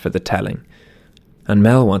Pierce for the telling." And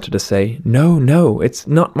Mel wanted to say, No, it's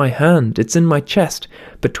not my hand. It's in my chest,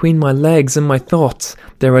 between my legs and my thoughts.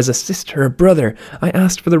 There was a sister, a brother. I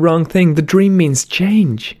asked for the wrong thing. The dream means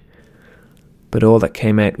change. But all that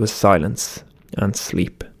came out was silence and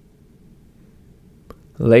sleep.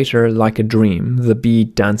 Later, like a dream, the bee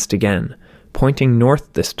danced again, pointing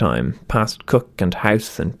north this time, past cook and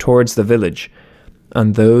house and towards the village.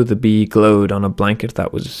 And though the bee glowed on a blanket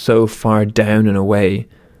that was so far down and away,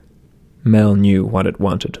 Mel knew what it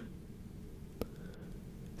wanted.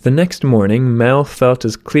 The next morning, Mel felt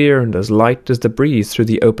as clear and as light as the breeze through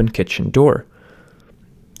the open kitchen door.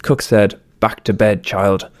 Cook said, "Back to bed,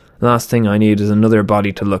 child. Last thing I need is another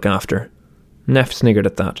body to look after." Neff sniggered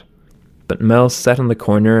at that. But Mel sat in the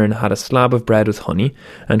corner and had a slab of bread with honey,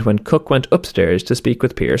 and when Cook went upstairs to speak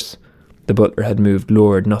with Pierce, the butler had moved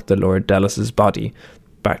not the Lord Dallas's body,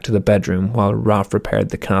 back to the bedroom while Ralph repaired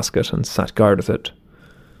the casket and sat guard with it.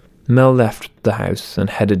 Mel left the house and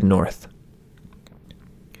headed north.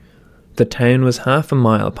 The town was half a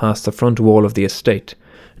mile past the front wall of the estate,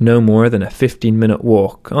 no more than a 15-minute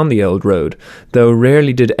walk on the old road, though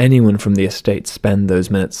rarely did anyone from the estate spend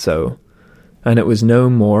those minutes so. And it was no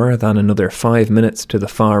more than another 5 minutes to the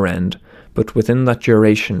far end, but within that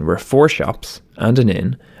duration were 4 shops, and an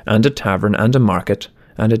inn, and a tavern, and a market,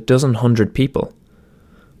 and 100 people.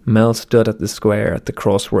 Mel stood at the square at the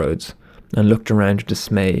crossroads, and looked around in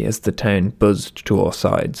dismay as the town buzzed to all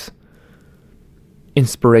sides.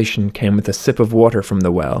 Inspiration came with a sip of water from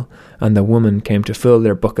the well, and the woman came to fill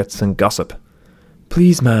their buckets and gossip.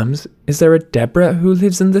 "Please, ma'ams, is there a Deborah who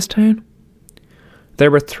lives in this town?" There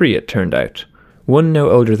were 3, it turned out, one no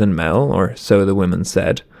older than Mel, or so the women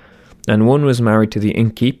said, and one was married to the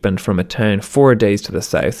innkeep and from a town 4 days to the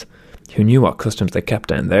south. Who knew what customs they kept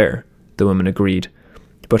down there, the woman agreed,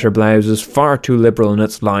 but her blouse was far too liberal in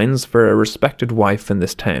its lines for a respected wife in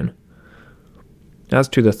this town. As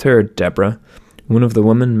to the 3rd Deborah, one of the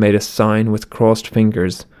women made a sign with crossed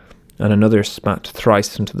fingers, and another spat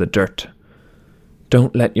thrice into the dirt.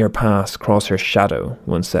 "Don't let your past cross her shadow,"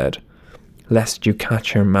 one said, "lest you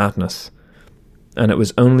catch her madness." And it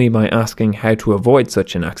was only by asking how to avoid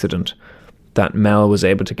such an accident that Mel was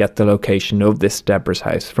able to get the location of this Deborah's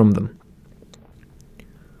house from them.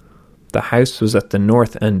 The house was at the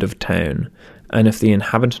north end of town, and if the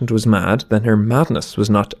inhabitant was mad, then her madness was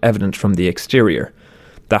not evident from the exterior.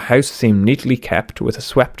 The house seemed neatly kept, with a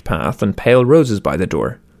swept path and pale roses by the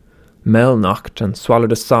door. Mel knocked and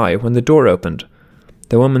swallowed a sigh when the door opened.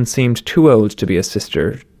 The woman seemed too old to be a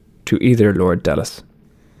sister to either Lord Dallas.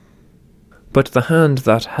 But the hand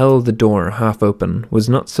that held the door half open was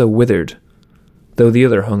not so withered, though the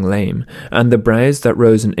other hung lame, and the brows that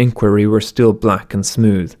rose in inquiry were still black and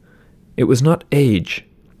smooth. It was not age,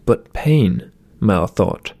 but pain, Mel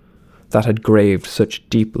thought, that had graved such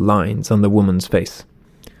deep lines on the woman's face.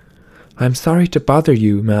 "I am sorry to bother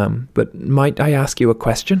you, ma'am, but might I ask you a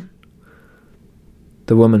question?"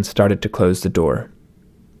 The woman started to close the door.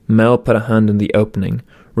 Mel put a hand in the opening,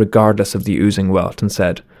 regardless of the oozing welt, and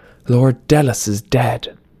said, "Lord Dallas is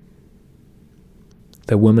dead."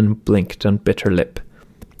 The woman blinked and bit her lip,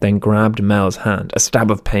 then grabbed Mel's hand, a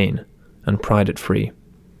stab of pain, and pried it free.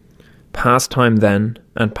 "Past time then,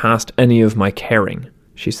 and past any of my caring,"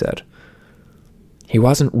 she said. "He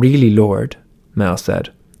wasn't really Lord," Mel said.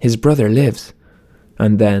 "His brother lives."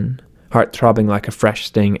 And then, heart throbbing like a fresh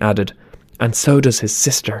sting, added, "And so does his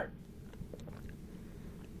sister."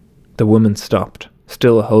 The woman stopped,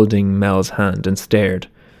 still holding Mel's hand, and stared.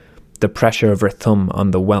 The pressure of her thumb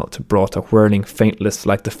on the welt brought a whirling faintness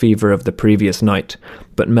like the fever of the previous night,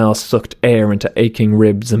 but Mel sucked air into aching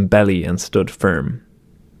ribs and belly and stood firm.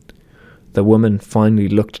 The woman finally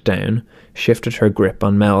looked down, shifted her grip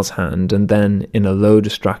on Mel's hand, and then, in a low,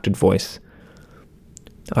 distracted voice,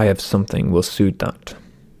 "I have something will suit that."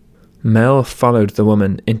 Mel followed the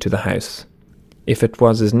woman into the house. If it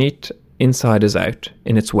was as neat inside as out,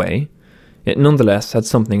 in its way, it nonetheless had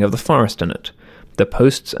something of the forest in it. The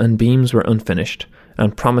posts and beams were unfinished,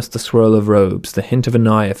 and promised the swirl of robes, the hint of an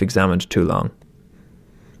eye if examined too long.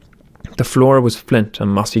 The floor was flint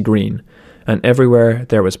and mossy green, and everywhere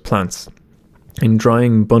there was plants, in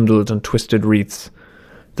drying bundled and twisted wreaths.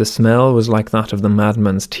 The smell was like that of the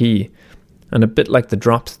madman's tea, and a bit like the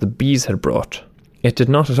drops the bees had brought. It did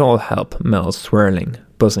not at all help Mel's swirling,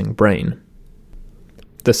 buzzing brain.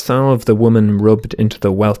 The salve the woman rubbed into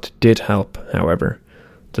the welt did help, however.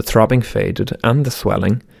 The throbbing faded, and the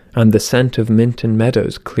swelling, and the scent of mint and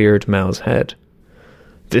meadows cleared Mel's head.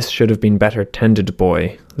 "This should have been better tended,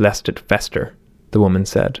 boy, lest it fester," the woman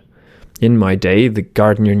said. "In my day, the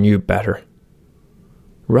gardener knew better."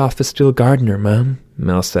 "Ralph is still gardener, ma'am,"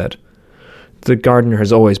 Mel said. "The gardener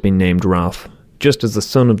has always been named Ralph, just as the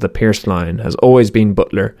son of the Pierce line has always been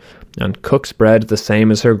butler, and cooks bread the same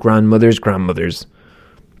as her grandmother's grandmothers.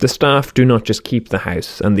 The staff do not just keep the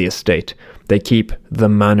house and the estate, they keep the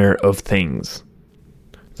manner of things."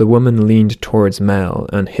 The woman leaned towards Mel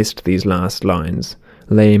and hissed these last lines,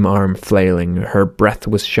 lame arm flailing. Her breath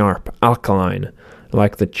was sharp, alkaline,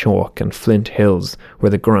 like the chalk and flint hills where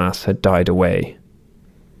the grass had died away.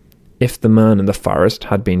 If the man in the forest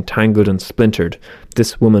had been tangled and splintered,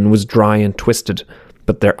 this woman was dry and twisted,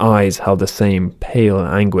 but their eyes held the same pale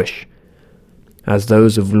anguish, as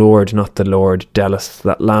those of Lord not the Lord Delis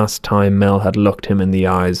that last time Mel had looked him in the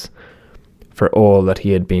eyes, for all that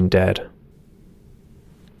he had been dead.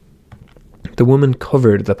 The woman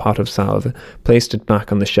covered the pot of salve, placed it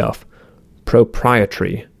back on the shelf.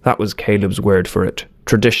 Proprietary, that was Caleb's word for it.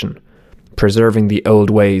 Tradition. Preserving the old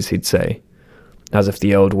ways, he'd say. As if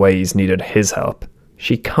the old ways needed his help.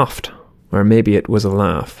 She coughed, or maybe it was a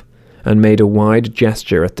laugh, and made a wide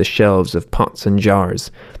gesture at the shelves of pots and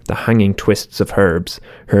jars, the hanging twists of herbs.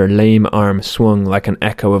 Her lame arm swung like an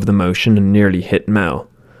echo of the motion and nearly hit Mel.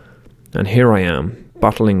 And here I am,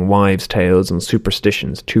 bottling wives' tales and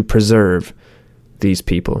superstitions to preserve these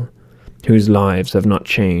people, whose lives have not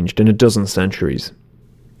changed in a dozen centuries.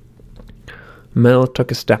 Mel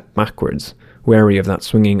took a step backwards, wary of that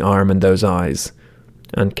swinging arm and those eyes,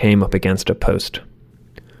 and came up against a post.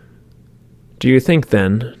 "Do you think,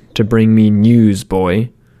 then, to bring me news, boy?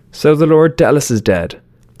 So the Lord Delis is dead.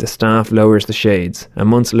 The staff lowers the shades, and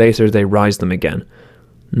months later they rise them again.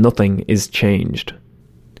 Nothing is changed."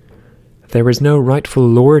 "There is no rightful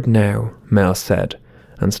lord now," Mel said,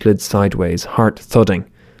 and slid sideways, heart thudding.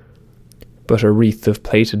 But a wreath of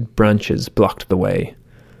plaited branches blocked the way.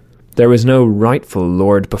 "There was no rightful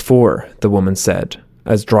lord before," the woman said.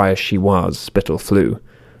 As dry as she was, spittle flew.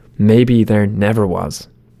 "Maybe there never was."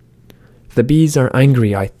 "The bees are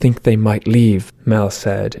angry. I think they might leave," Mel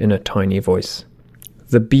said in a tiny voice.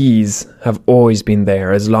 "The bees have always been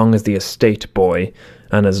there as long as the estate, boy,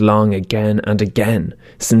 and as long again and again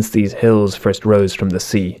since these hills first rose from the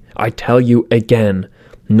sea. I tell you again,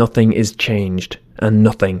 nothing is changed, and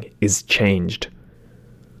nothing is changed."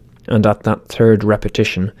 And at that third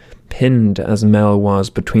repetition, pinned as Mel was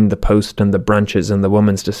between the post and the branches in the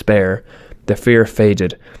woman's despair, the fear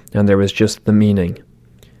faded, and there was just the meaning.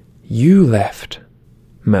 "You left,"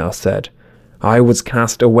 Mel said. "I was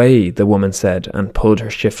cast away," the woman said, and pulled her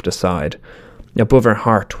shift aside. Above her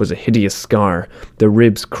heart was a hideous scar, the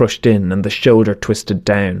ribs crushed in and the shoulder twisted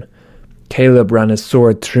down. "Caleb ran his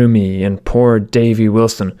sword through me and poor Davy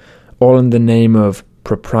Wilson, all in the name of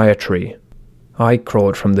proprietary. I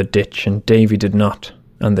crawled from the ditch and Davy did not.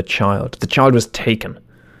 And the child was taken.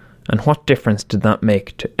 And what difference did that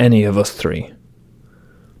make to any of us three?"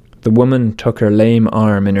 The woman took her lame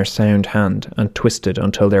arm in her sound hand and twisted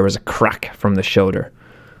until there was a crack from the shoulder.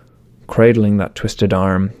 Cradling that twisted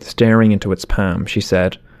arm, staring into its palm, she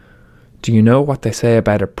said, "Do you know what they say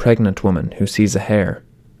about a pregnant woman who sees a hair?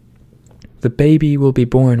 The baby will be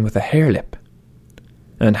born with a hair lip.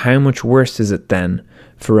 And how much worse is it then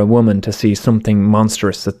for a woman to see something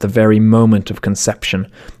monstrous at the very moment of conception?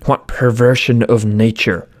 What perversion of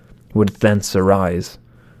nature would thence arise?"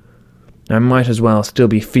 "I might as well still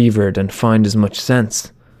be fevered and find as much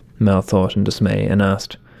sense," Mel thought in dismay, and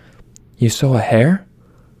asked, "You saw a hair?"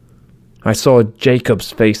 "I saw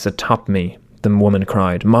Jacob's face atop me," the woman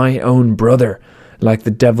cried. "My own brother, like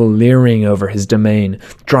the devil leering over his domain,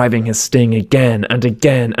 driving his sting again and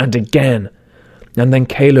again and again. And then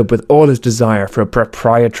Caleb, with all his desire for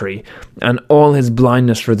proprietary and all his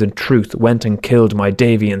blindness for the truth, went and killed my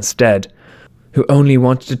Davy instead, who only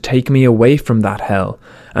wanted to take me away from that hell,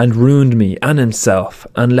 and ruined me and himself,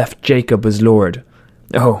 and left Jacob as Lord.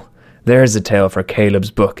 Oh, there's a tale for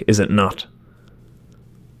Caleb's book, is it not?"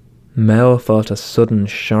 Mel felt a sudden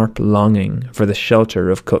sharp longing for the shelter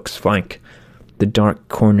of Cook's flank, the dark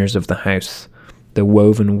corners of the house, the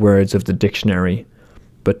woven words of the dictionary,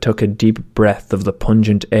 but took a deep breath of the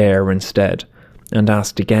pungent air instead, and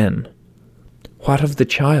asked again, "What of the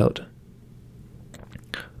child?"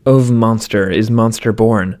 "Of monster is monster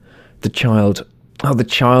born. The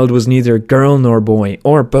child was neither girl nor boy,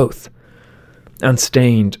 or both. and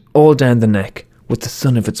stained all down the neck with the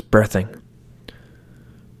sun of its birthing.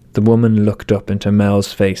 The woman looked up into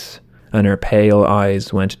Mel's face, and her pale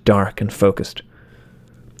eyes went dark and focused.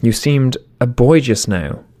 You seemed a boy just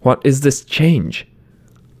now. What is this change?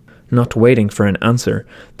 Not waiting for an answer,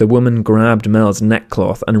 the woman grabbed Mel's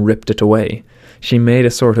neckcloth and ripped it away. She made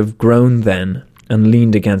a sort of groan then, and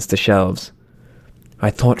leaned against the shelves. I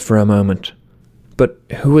thought for a moment, but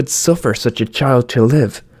who would suffer such a child to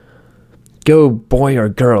live? Go, boy or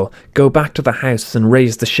girl, go back to the house and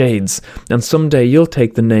raise the shades, and someday you'll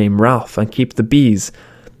take the name Ralph and keep the bees,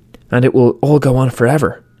 and it will all go on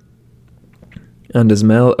forever. And as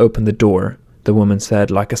Mel opened the door, the woman said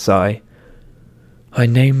like a sigh, I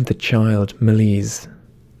named the child Melise.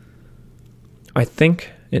 I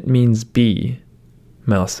think it means bee,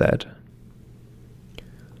 Mel said.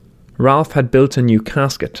 Ralph had built a new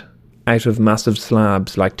casket out of massive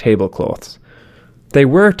slabs like tablecloths. They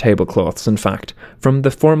were tablecloths, in fact, from the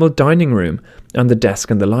formal dining room and the desk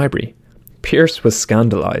in the library. Pierce was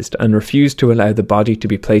scandalised and refused to allow the body to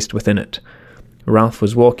be placed within it. Ralph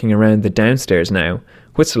was walking around the downstairs now,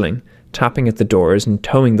 whistling, tapping at the doors and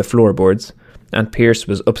towing the floorboards, and Pierce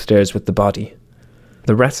was upstairs with the body.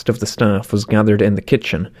 The rest of the staff was gathered in the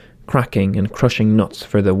kitchen, cracking and crushing nuts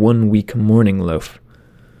for the 1-week morning loaf.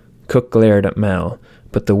 Cook glared at Mel,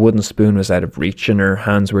 but the wooden spoon was out of reach and her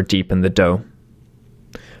hands were deep in the dough.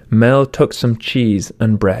 Mel took some cheese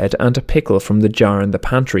and bread and a pickle from the jar in the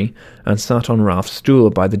pantry and sat on Ralph's stool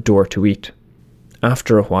by the door to eat.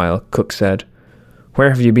 After a while, Cook said, Where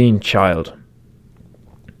have you been, child?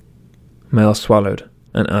 Mel swallowed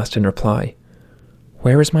and asked in reply,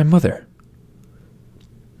 Where is my mother?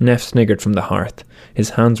 Neff sniggered from the hearth.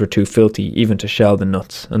 His hands were too filthy even to shell the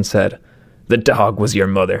nuts, and said, The dog was your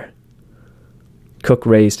mother. Cook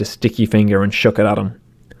raised a sticky finger and shook it at him.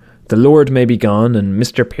 The Lord may be gone, and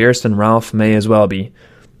Mr. Pierce and Ralph may as well be,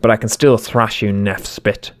 but I can still thrash you, Neff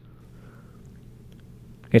Spit.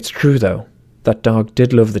 It's true, though. That dog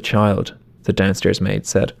did love the child, the downstairs maid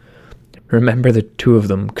said. Remember the two of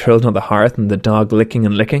them curled on the hearth and the dog licking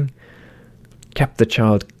and licking? Kept the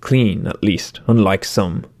child clean, at least, unlike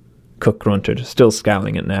some, Cook grunted, still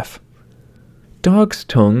scowling at Neff. Dog's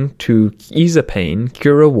tongue to ease a pain,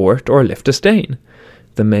 cure a wart, or lift a stain,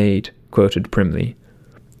 the maid quoted primly.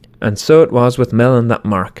 And so it was with Mel and that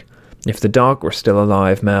mark. If the dog were still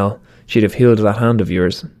alive, Mel, she'd have healed that hand of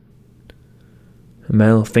yours.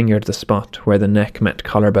 Mel fingered the spot where the neck met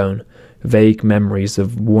collarbone, vague memories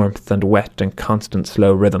of warmth and wet and constant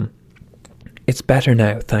slow rhythm. It's better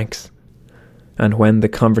now, thanks. And when the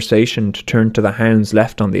conversation turned to the hounds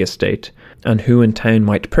left on the estate, and who in town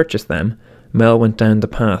might purchase them, Mel went down the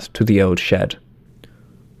path to the old shed.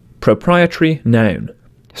 Proprietary noun,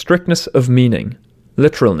 strictness of meaning,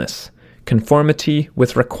 literalness, conformity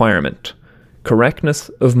with requirement, correctness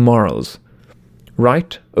of morals,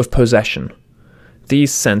 right of possession.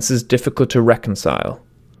 These senses difficult to reconcile.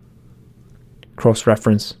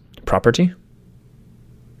 Cross-reference, property.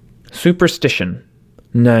 Superstition,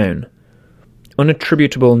 noun,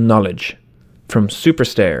 unattributable knowledge, from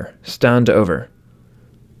superstare, stand over,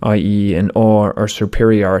 i.e. in awe or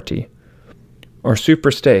superiority, or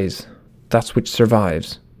superstays, that which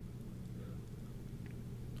survives.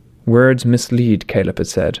 Words mislead, Caleb had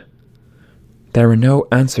said. There are no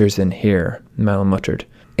answers in here, Mel muttered.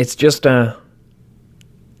 It's just a...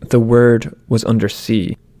 The word was under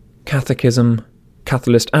C. Catechism,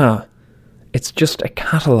 Catholist... it's just a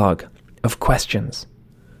catalogue of questions.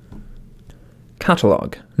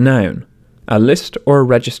 Catalogue, noun, a list or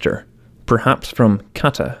register, perhaps from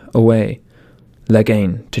kata, away,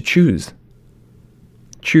 legain, to choose.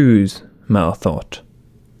 Choose, Mel thought.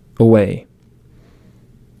 Away.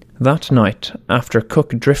 That night, after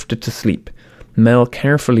Cook drifted to sleep, Mel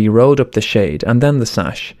carefully rolled up the shade and then the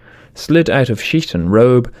sash, slid out of sheet and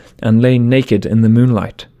robe, and lay naked in the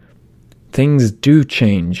moonlight. Things do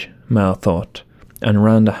change, Mel thought, and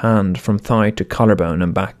ran a hand from thigh to collarbone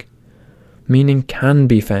and back. Meaning can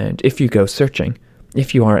be found if you go searching,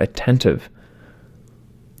 if you are attentive.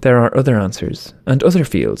 There are other answers, and other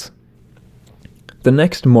fields. The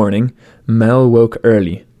next morning, Mel woke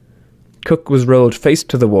early. Cook was rolled face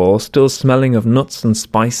to the wall, still smelling of nuts and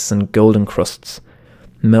spice and golden crusts.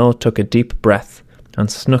 Mel took a deep breath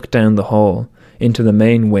and snuck down the hall, into the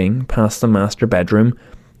main wing, past the master bedroom,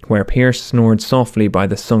 where Pierce snored softly by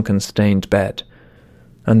the sunken stained bed,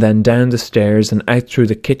 and then down the stairs and out through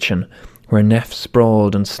the kitchen, where Neff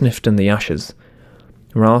sprawled and sniffed in the ashes.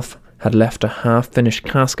 Ralph had left a half-finished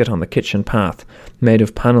casket on the kitchen path, made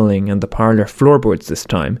of panelling and the parlour floorboards this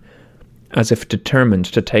time, as if determined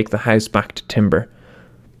to take the house back to timber.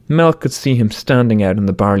 Mel could see him standing out in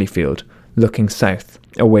the barley field, looking south,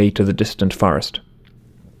 away to the distant forest.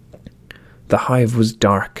 The hive was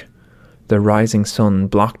dark, the rising sun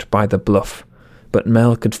blocked by the bluff, but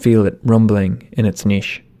Mel could feel it rumbling in its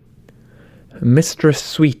niche. Mistress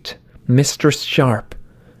Sweet, Mistress Sharp,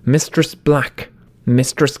 Mistress Black,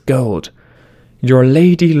 Mistress Gold, your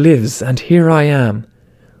lady lives, and here I am,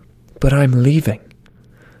 but I'm leaving.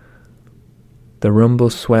 The rumble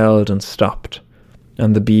swelled and stopped,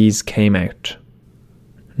 and the bees came out.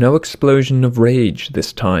 No explosion of rage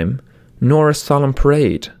this time, nor a solemn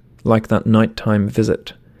parade like that nighttime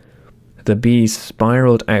visit. The bees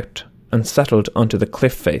spiraled out and settled onto the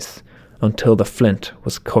cliff face until the flint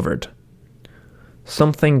was covered.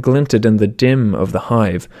 Something glinted in the dim of the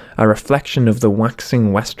hive, a reflection of the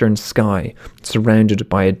waxing western sky surrounded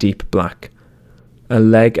by a deep black. A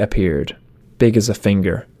leg appeared, big as a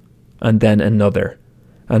finger, and then another,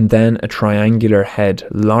 and then a triangular head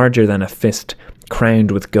larger than a fist,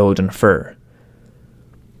 crowned with golden fur.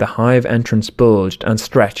 The hive entrance bulged and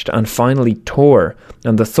stretched and finally tore,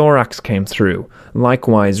 and the thorax came through,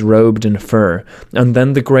 likewise robed in fur, and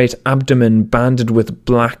then the great abdomen banded with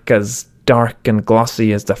black as dark and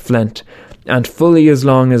glossy as the flint, and fully as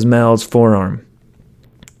long as Mel's forearm.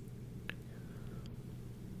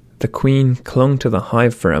 The queen clung to the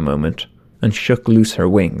hive for a moment and shook loose her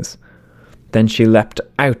wings. Then she leapt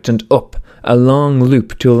out and up, a long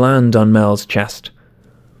loop to land on Mel's chest.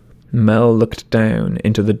 Mel looked down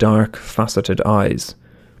into the dark, faceted eyes.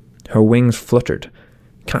 Her wings fluttered,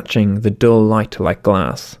 catching the dull light like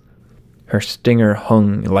glass. Her stinger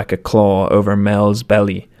hung like a claw over Mel's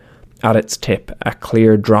belly. At its tip, a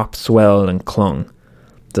clear drop swelled and clung,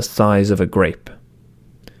 the size of a grape.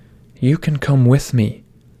 "You can come with me,"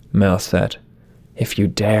 Mel said, "if you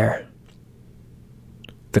dare."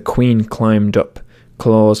 The queen climbed up,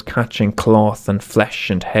 claws catching cloth and flesh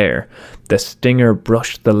and hair. The stinger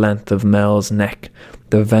brushed the length of Mel's neck,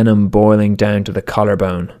 the venom boiling down to the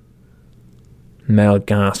collarbone. Mel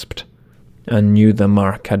gasped, and knew the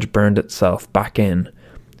mark had burned itself back in,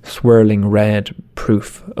 swirling red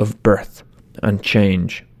proof of birth and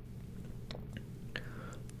change.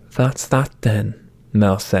 "That's that then,"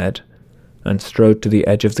 Mel said, and strode to the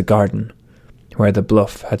edge of the garden, where the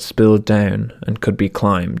bluff had spilled down and could be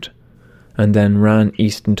climbed, and then ran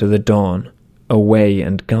east into the dawn, away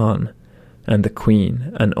and gone, and the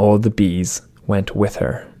queen and all the bees went with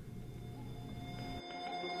her.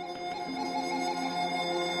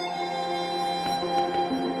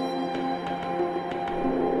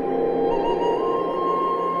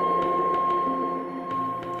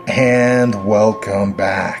 And welcome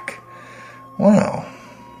back. Wow,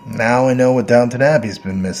 now I know what Downton Abbey's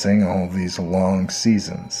been missing all these long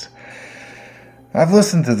seasons. I've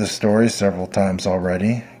listened to the story several times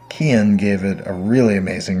already. Kian gave it a really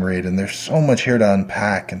amazing read, and there's so much here to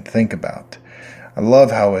unpack and think about. I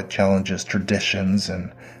love how it challenges traditions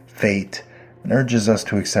and fate and urges us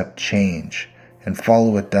to accept change and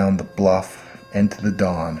follow it down the bluff into the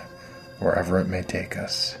dawn, wherever it may take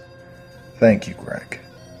us. Thank you, Greg.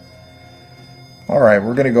 Alright,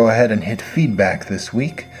 we're going to go ahead and hit feedback this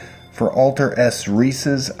week for Alter S.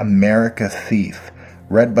 Reese's America Thief,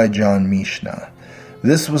 read by John Mishna.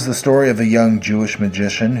 This was the story of a young Jewish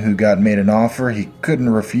magician who got made an offer he couldn't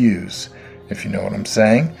refuse, if you know what I'm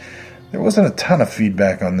saying. There wasn't a ton of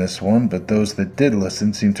feedback on this one, but those that did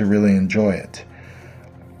listen seemed to really enjoy it.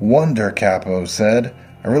 Wonder Capo said,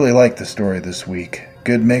 "I really liked the story this week.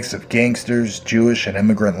 Good mix of gangsters, Jewish and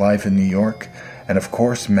immigrant life in New York, and of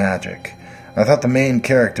course magic. I thought the main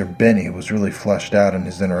character, Benny, was really fleshed out in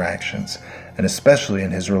his interactions, and especially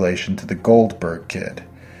in his relation to the Goldberg kid,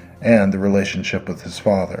 and the relationship with his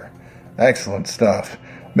father. Excellent stuff.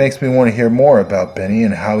 Makes me want to hear more about Benny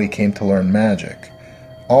and how he came to learn magic.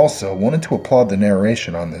 Also, wanted to applaud the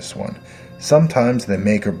narration on this one. Sometimes they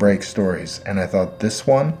make or break stories, and I thought this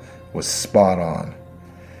one was spot on."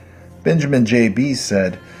 Benjamin J.B.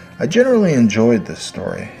 said, "I generally enjoyed this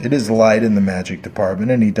story. It is light in the magic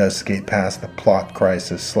department, and he does skate past the plot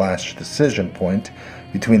crisis / decision point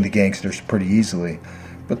between the gangsters pretty easily.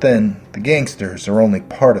 But then, the gangsters are only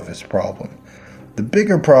part of his problem. The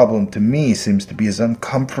bigger problem to me seems to be his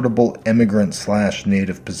uncomfortable immigrant /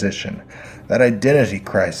 native position, that identity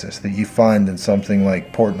crisis that you find in something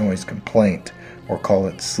like Portnoy's Complaint, or Call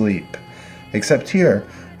It Sleep. Except here,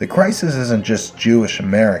 the crisis isn't just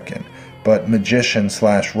Jewish-American, but magician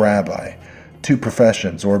 / rabbi, two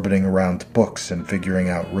professions orbiting around books and figuring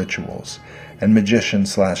out rituals, and magician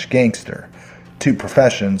 / gangster, two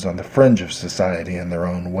professions on the fringe of society in their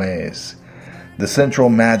own ways. The central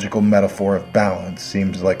magical metaphor of balance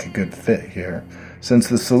seems like a good fit here, since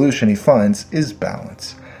the solution he finds is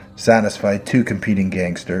balance. satisfy two competing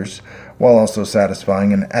gangsters, while also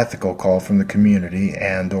satisfying an ethical call from the community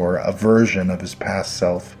and or a version of his past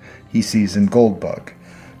self he sees in Goldbug,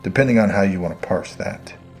 depending on how you want to parse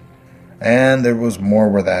that. And there was more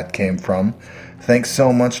where that came from. Thanks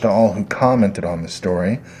so much to all who commented on the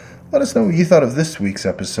story. Let us know what you thought of this week's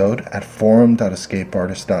episode at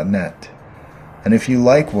forum.escapeartist.net. And if you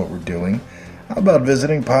like what we're doing, how about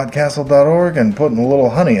visiting PodCastle.org and putting a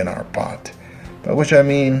little honey in our pot? By which I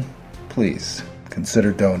mean, please,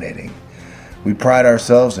 consider donating. We pride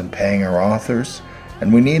ourselves in paying our authors,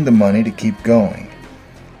 and we need the money to keep going.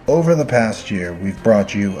 Over the past year, we've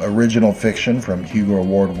brought you original fiction from Hugo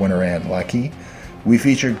Award winner Ann Leckie. We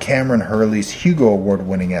featured Cameron Hurley's Hugo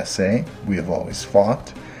Award-winning essay, We Have Always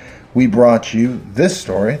Fought. We brought you this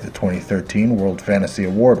story, the 2013 World Fantasy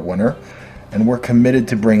Award winner, and we're committed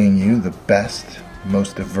to bringing you the best,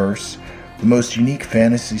 most diverse, the most unique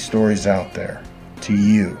fantasy stories out there, to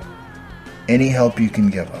you. Any help you can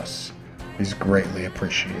give us is greatly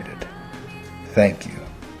appreciated. Thank you.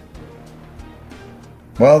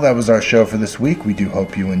 Well, that was our show for this week. We do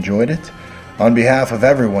hope you enjoyed it. On behalf of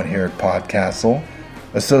everyone here at PodCastle,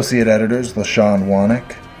 Associate Editors LaShawn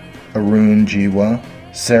Wannick, Arun Jiwa,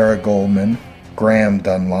 Sarah Goldman, Graham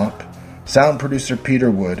Dunlop, Sound Producer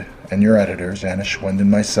Peter Wood, and your editors, Anna Schwind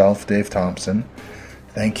and myself, Dave Thompson,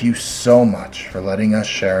 thank you so much for letting us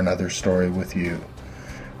share another story with you.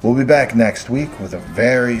 We'll be back next week with a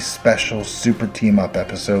very special Super Team-Up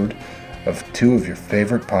episode of two of your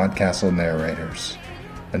favorite PodCastle narrators.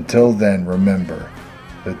 Until then, remember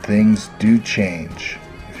that things do change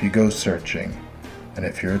if you go searching and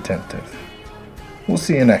if you're attentive. We'll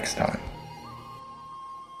see you next time.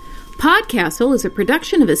 PodCastle is a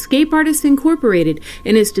production of Escape Artists Incorporated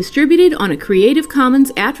and is distributed on a Creative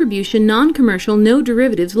Commons Attribution Non-Commercial No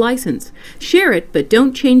Derivatives license. Share it, but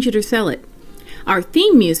don't change it or sell it. Our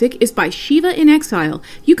theme music is by Shiva in Exile.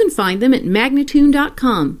 You can find them at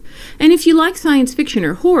magnatune.com. And if you like science fiction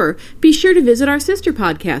or horror, be sure to visit our sister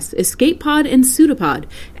podcasts, Escape Pod and Pseudopod.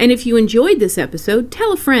 And if you enjoyed this episode,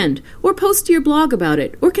 tell a friend, or post to your blog about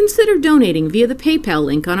it, or consider donating via the PayPal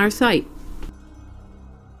link on our site.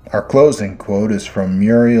 Our closing quote is from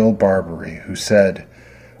Muriel Barbary, who said,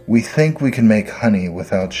 "We think we can make honey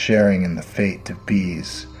without sharing in the fate of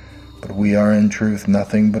bees, but we are in truth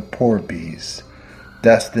nothing but poor bees,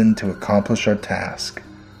 destined to accomplish our task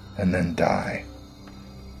and then die."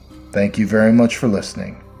 Thank you very much for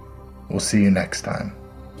listening. We'll see you next time.